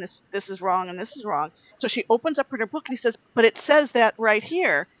happen, and this is wrong, and this is wrong." So she opens up her book and he says, "But it says that right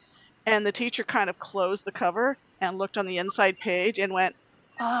here." And the teacher kind of closed the cover and looked on the inside page and went,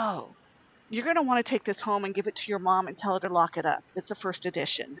 "Oh, you're going to want to take this home and give it to your mom and tell her to lock it up. It's a first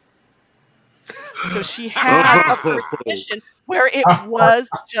edition." So she had a first edition where it was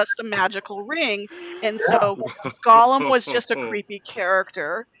just a magical ring. And so Gollum was just a creepy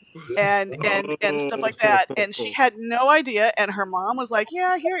character and stuff like that. And she had no idea. And her mom was like,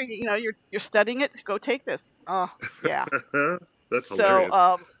 "Yeah, here, you're studying it. Go take this." Oh, yeah. That's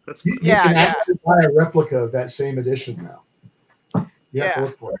hilarious. That's you can actually buy a replica of that same edition now. You have to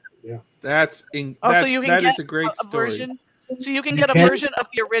look for it. Yeah. That is a great story. Version. So you can get a version of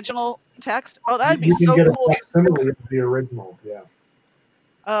the original text. Oh, that'd be so cool. You can get a facsimile of the original. Yeah.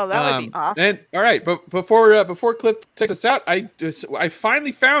 Oh, that would be awesome. And all right, but before Cliff takes us out, I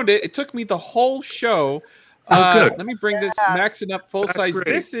finally found it. It took me the whole show. Good. Let me bring this maxing up full size. Great.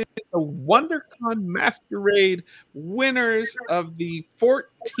 This is the WonderCon Masquerade winners of the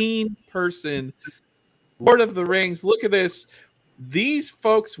 14-person Lord of the Rings. Look at this. These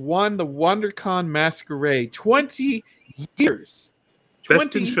folks won the WonderCon Masquerade 20 years.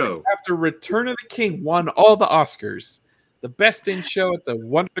 Best in show. After Return of the King won all the Oscars. The best in show at the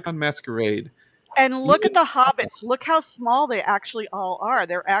WonderCon Masquerade. And look at the hobbits. Look how small they actually all are.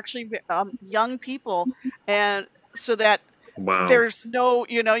 They're actually young people. And so that there's no,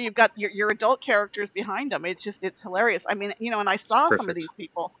 you've got your adult characters behind them. It's hilarious. I mean, and I saw some of these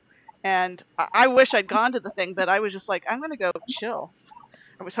people. And I wish I'd gone to the thing, but I was just like, I'm going to go chill.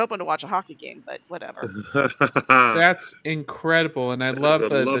 I was hoping to watch a hockey game, but whatever. That's incredible. And I love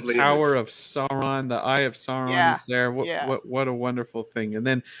the Tower of Sauron. The Eye of Sauron is there. What a wonderful thing. And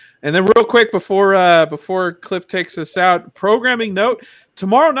then real quick before Cliff takes us out, programming note,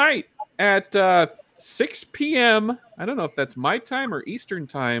 tomorrow night at 6 p.m., I don't know if that's my time or Eastern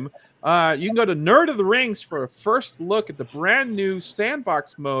time, you can go to Nerd of the Rings for a first look at the brand new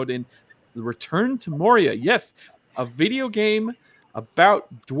sandbox mode in Return to Moria. Yes, a video game about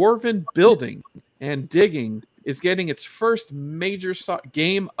dwarven building and digging is getting its first major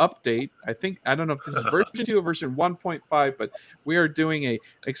game update. I don't know if this is version 2 or version 1.5, but we are doing a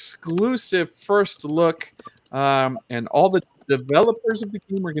exclusive first look, and all the developers of the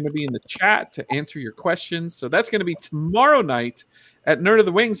game are going to be in the chat to answer your questions. So that's going to be tomorrow night at Nerd of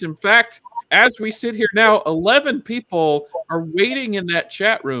the Wings. In fact, as we sit here now, 11 people are waiting in that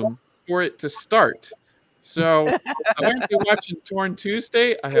chat room for it to start. So, why aren't they watching Torn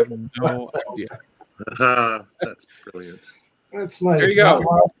Tuesday? I have no idea. That's brilliant. That's nice. There you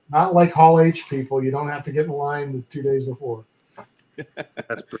go. Not like Hall H people. You don't have to get in line 2 days before.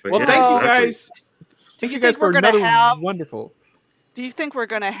 That's brilliant. Well, Yeah, thank you exactly. guys. Thank you guys for another wonderful. Do you think we're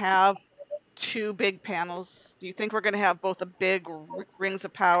going to have 2 big panels? Do you think we're going to have both a big Rings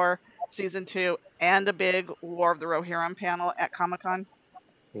of Power Season 2 and a big War of the Rohirrim panel at Comic-Con?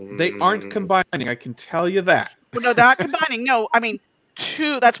 They aren't combining, I can tell you that. Well, no, not combining. No, I mean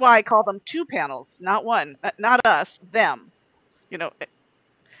 2. That's why I call them 2 panels, not 1. Not us, them. You know,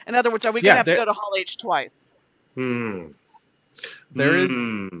 in other words, are we going to have to go to Hall H twice? There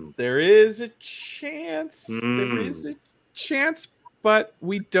is a chance. There is a chance, but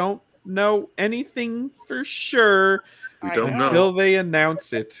we don't know anything for sure until they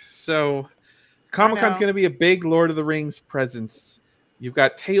announce it. So Comic-Con's going to be a big Lord of the Rings presence. You've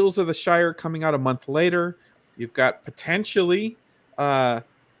got Tales of the Shire coming out a month later. You've got potentially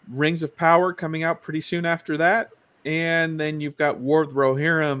Rings of Power coming out pretty soon after that. And then you've got War of the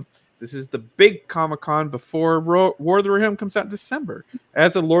Rohirrim. This is the big Comic-Con before War of the Rohirrim comes out in December,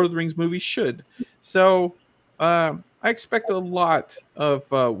 as a Lord of the Rings movie should. So I expect a lot of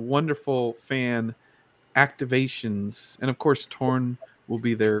wonderful fan activations. And, of course, Torn will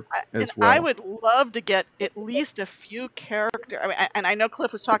be there as well. I would love to get at least a few character. I mean, and I know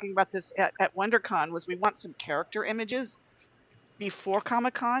Cliff was talking about this at WonderCon. Was we want some character images before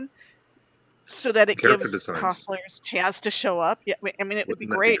Comic-Con, so that it gives cosplayers a chance to show up. Yeah, I mean, it would be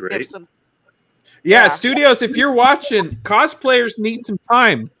great if some. Yeah, studios, if you're watching, cosplayers need some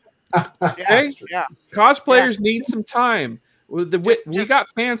time. Okay? Yeah. Cosplayers need some time. We got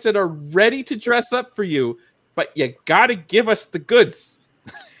fans that are ready to dress up for you, but you got to give us the goods.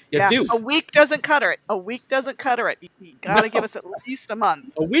 You do. A week doesn't cut it. A week doesn't cut it. You got to give us at least a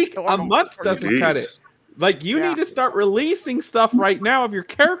month. A month doesn't cut it. Like, you need to start releasing stuff right now of your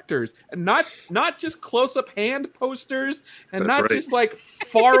characters, and not just close-up hand posters, and just like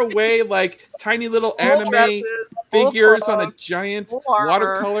far away, like tiny little anime figures on a giant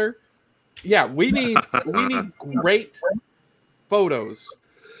watercolor. Yeah, we need great photos.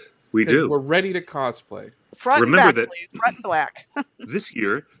 We do. We're ready to cosplay. Remember that front and black. This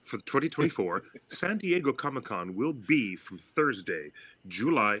year, for 2024, San Diego Comic-Con will be from Thursday,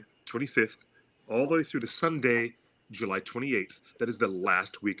 July 25th, all the way through to Sunday, July 28th. That is the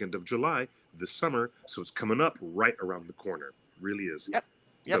last weekend of July this summer, so it's coming up right around the corner. Really is. Yep.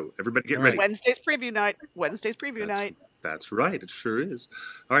 So everybody get ready. Wednesday's preview night. That's right. It sure is.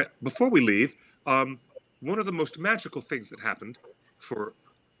 All right. Before we leave, one of the most magical things that happened for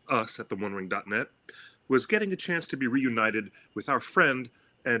us at theonering.net was getting a chance to be reunited with our friend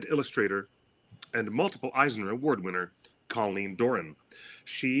and illustrator and multiple Eisner Award winner, Colleen Doran.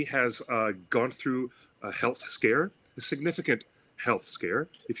 She has gone through a health scare, a significant health scare,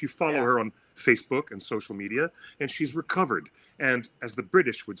 if you follow her on Facebook and social media, and she's recovered. And as the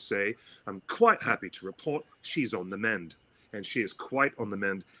British would say, I'm quite happy to report she's on the mend. And she is quite on the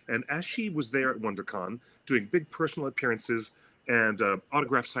mend. And as she was there at WonderCon, doing big personal appearances and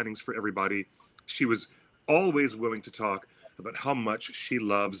autograph signings for everybody, she was always willing to talk about how much she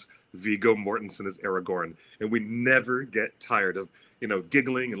loves Viggo Mortensen as Aragorn. And we never get tired of,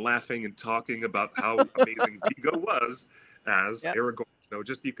 giggling and laughing and talking about how amazing Viggo was as Aragorn.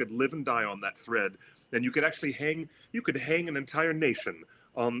 You could live and die on that thread. And you could actually hang an entire nation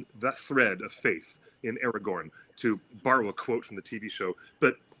on that thread of faith in Aragorn, to borrow a quote from the TV show.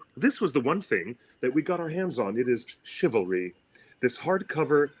 But this was the one thing that we got our hands on. It is Chivalry, this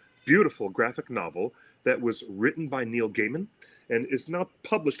hardcover, beautiful graphic novel that was written by Neil Gaiman and is now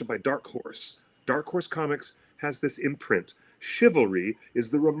published by Dark Horse. Dark Horse Comics has this imprint. Chivalry is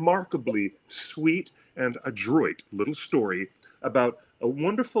the remarkably sweet and adroit little story about a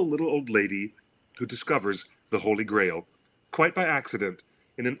wonderful little old lady who discovers the Holy Grail, quite by accident,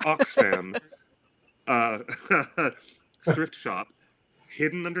 in an Oxfam thrift shop,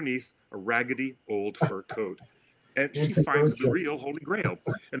 hidden underneath a raggedy old fur coat. And she finds the real Holy Grail.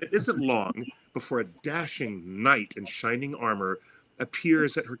 And it isn't long before a dashing knight in shining armor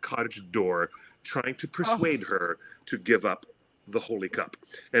appears at her cottage door, trying to persuade her to give up the Holy Cup.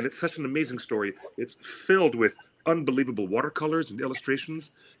 And it's such an amazing story. It's filled with unbelievable watercolors and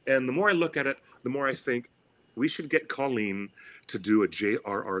illustrations. And the more I look at it, the more I think we should get Colleen to do a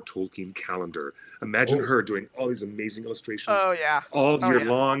J.R.R. Tolkien calendar. Imagine her doing all these amazing illustrations all year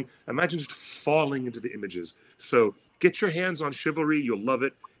long. Imagine just falling into the images. So get your hands on Chivalry. You'll love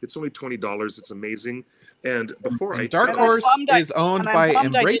it. It's only $20. It's amazing. And before I Dark go, Horse I'm bummed is owned and I'm by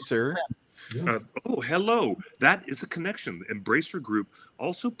bummed I didn't Embracer. oh, hello. That is a connection. The Embracer Group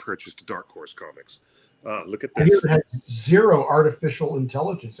also purchased Dark Horse Comics. Look at I hear this. it has 0 artificial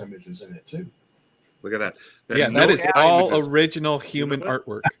intelligence images in it too. Look at that. Yeah, no that is AI all images. original human You know what?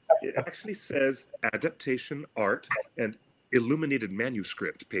 artwork. It actually says adaptation art and illuminated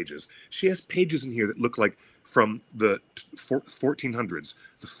manuscript pages. She has pages in here that look like from the 1400s,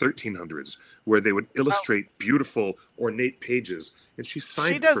 the 1300s, where they would illustrate beautiful, ornate pages. And she signed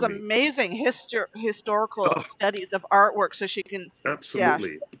She it does for me. amazing historical Oh. studies of artwork, so she can.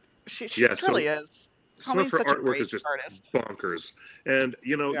 Absolutely. She Yeah, truly is. Some of her Coleen's such a artwork great is just artist. bonkers. And,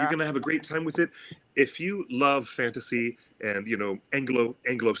 you know, Yeah. you're going to have a great time with it. If you love fantasy and, you know,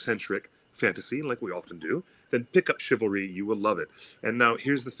 Anglo-centric fantasy, like we often do, then pick up Chivalry. You will love it. And now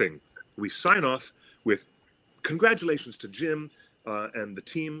here's the thing. We sign off with congratulations to Jim and the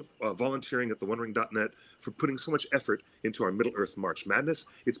team volunteering at thewondering.net for putting so much effort into our Middle-earth March Madness.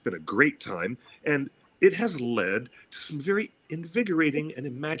 It's been a great time, and it has led to some very invigorating and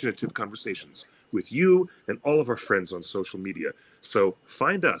imaginative conversations with you and all of our friends on social media. So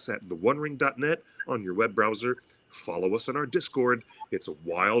find us at thewondering.net on your web browser. Follow us on our Discord. It's a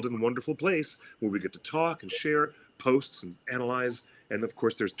wild and wonderful place where we get to talk and share posts and analyze. And of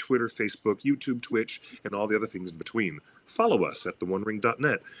course, there's Twitter, Facebook, YouTube, Twitch, and all the other things in between. Follow us at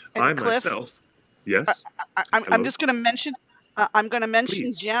thewondering.net. And I Cliff, myself, yes. I'm just going to mention. I'm going to mention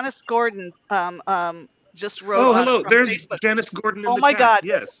Please. Janice Gordon. Just wrote Oh, on hello. from There's Facebook. Janice Gordon in Oh the my chat. God.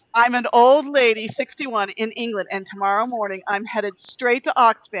 Yes. I'm an old lady, 61, in England, and tomorrow morning I'm headed straight to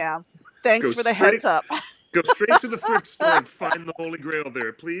Oxfam. Thanks Go for the straight- heads up. Go straight to the thrift store and find the Holy Grail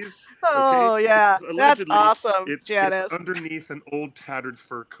there, please. Oh, Okay? yeah. Because That's allegedly, awesome, it's Janice. underneath an old tattered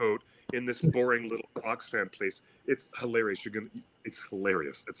fur coat in this boring little Oxfam place. It's hilarious. It's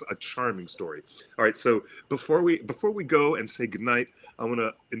hilarious. It's a charming story. All right, so before we go and say goodnight, I want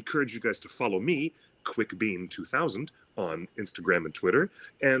to encourage you guys to follow me, QuickBean2000, on Instagram and Twitter,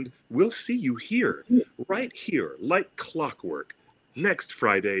 and we'll see you here, right here, like clockwork, next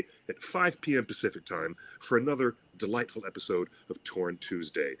Friday at 5 p.m. Pacific time for another delightful episode of Torn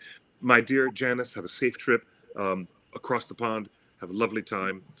Tuesday. My dear Janice, have a safe trip across the pond. Have a lovely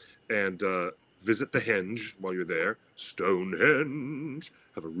time, and visit the Henge while you're there. Stonehenge.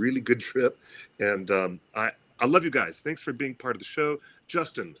 Have a really good trip, and I love you guys. Thanks for being part of the show.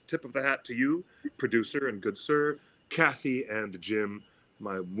 Justin, tip of the hat to you, producer and good sir. Kathy and Jim,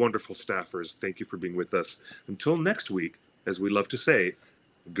 my wonderful staffers, thank you for being with us. Until next week, as we love to say,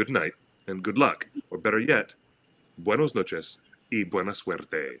 good night and good luck, or better yet, buenos noches y buena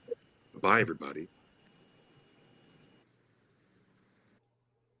suerte. Bye, everybody.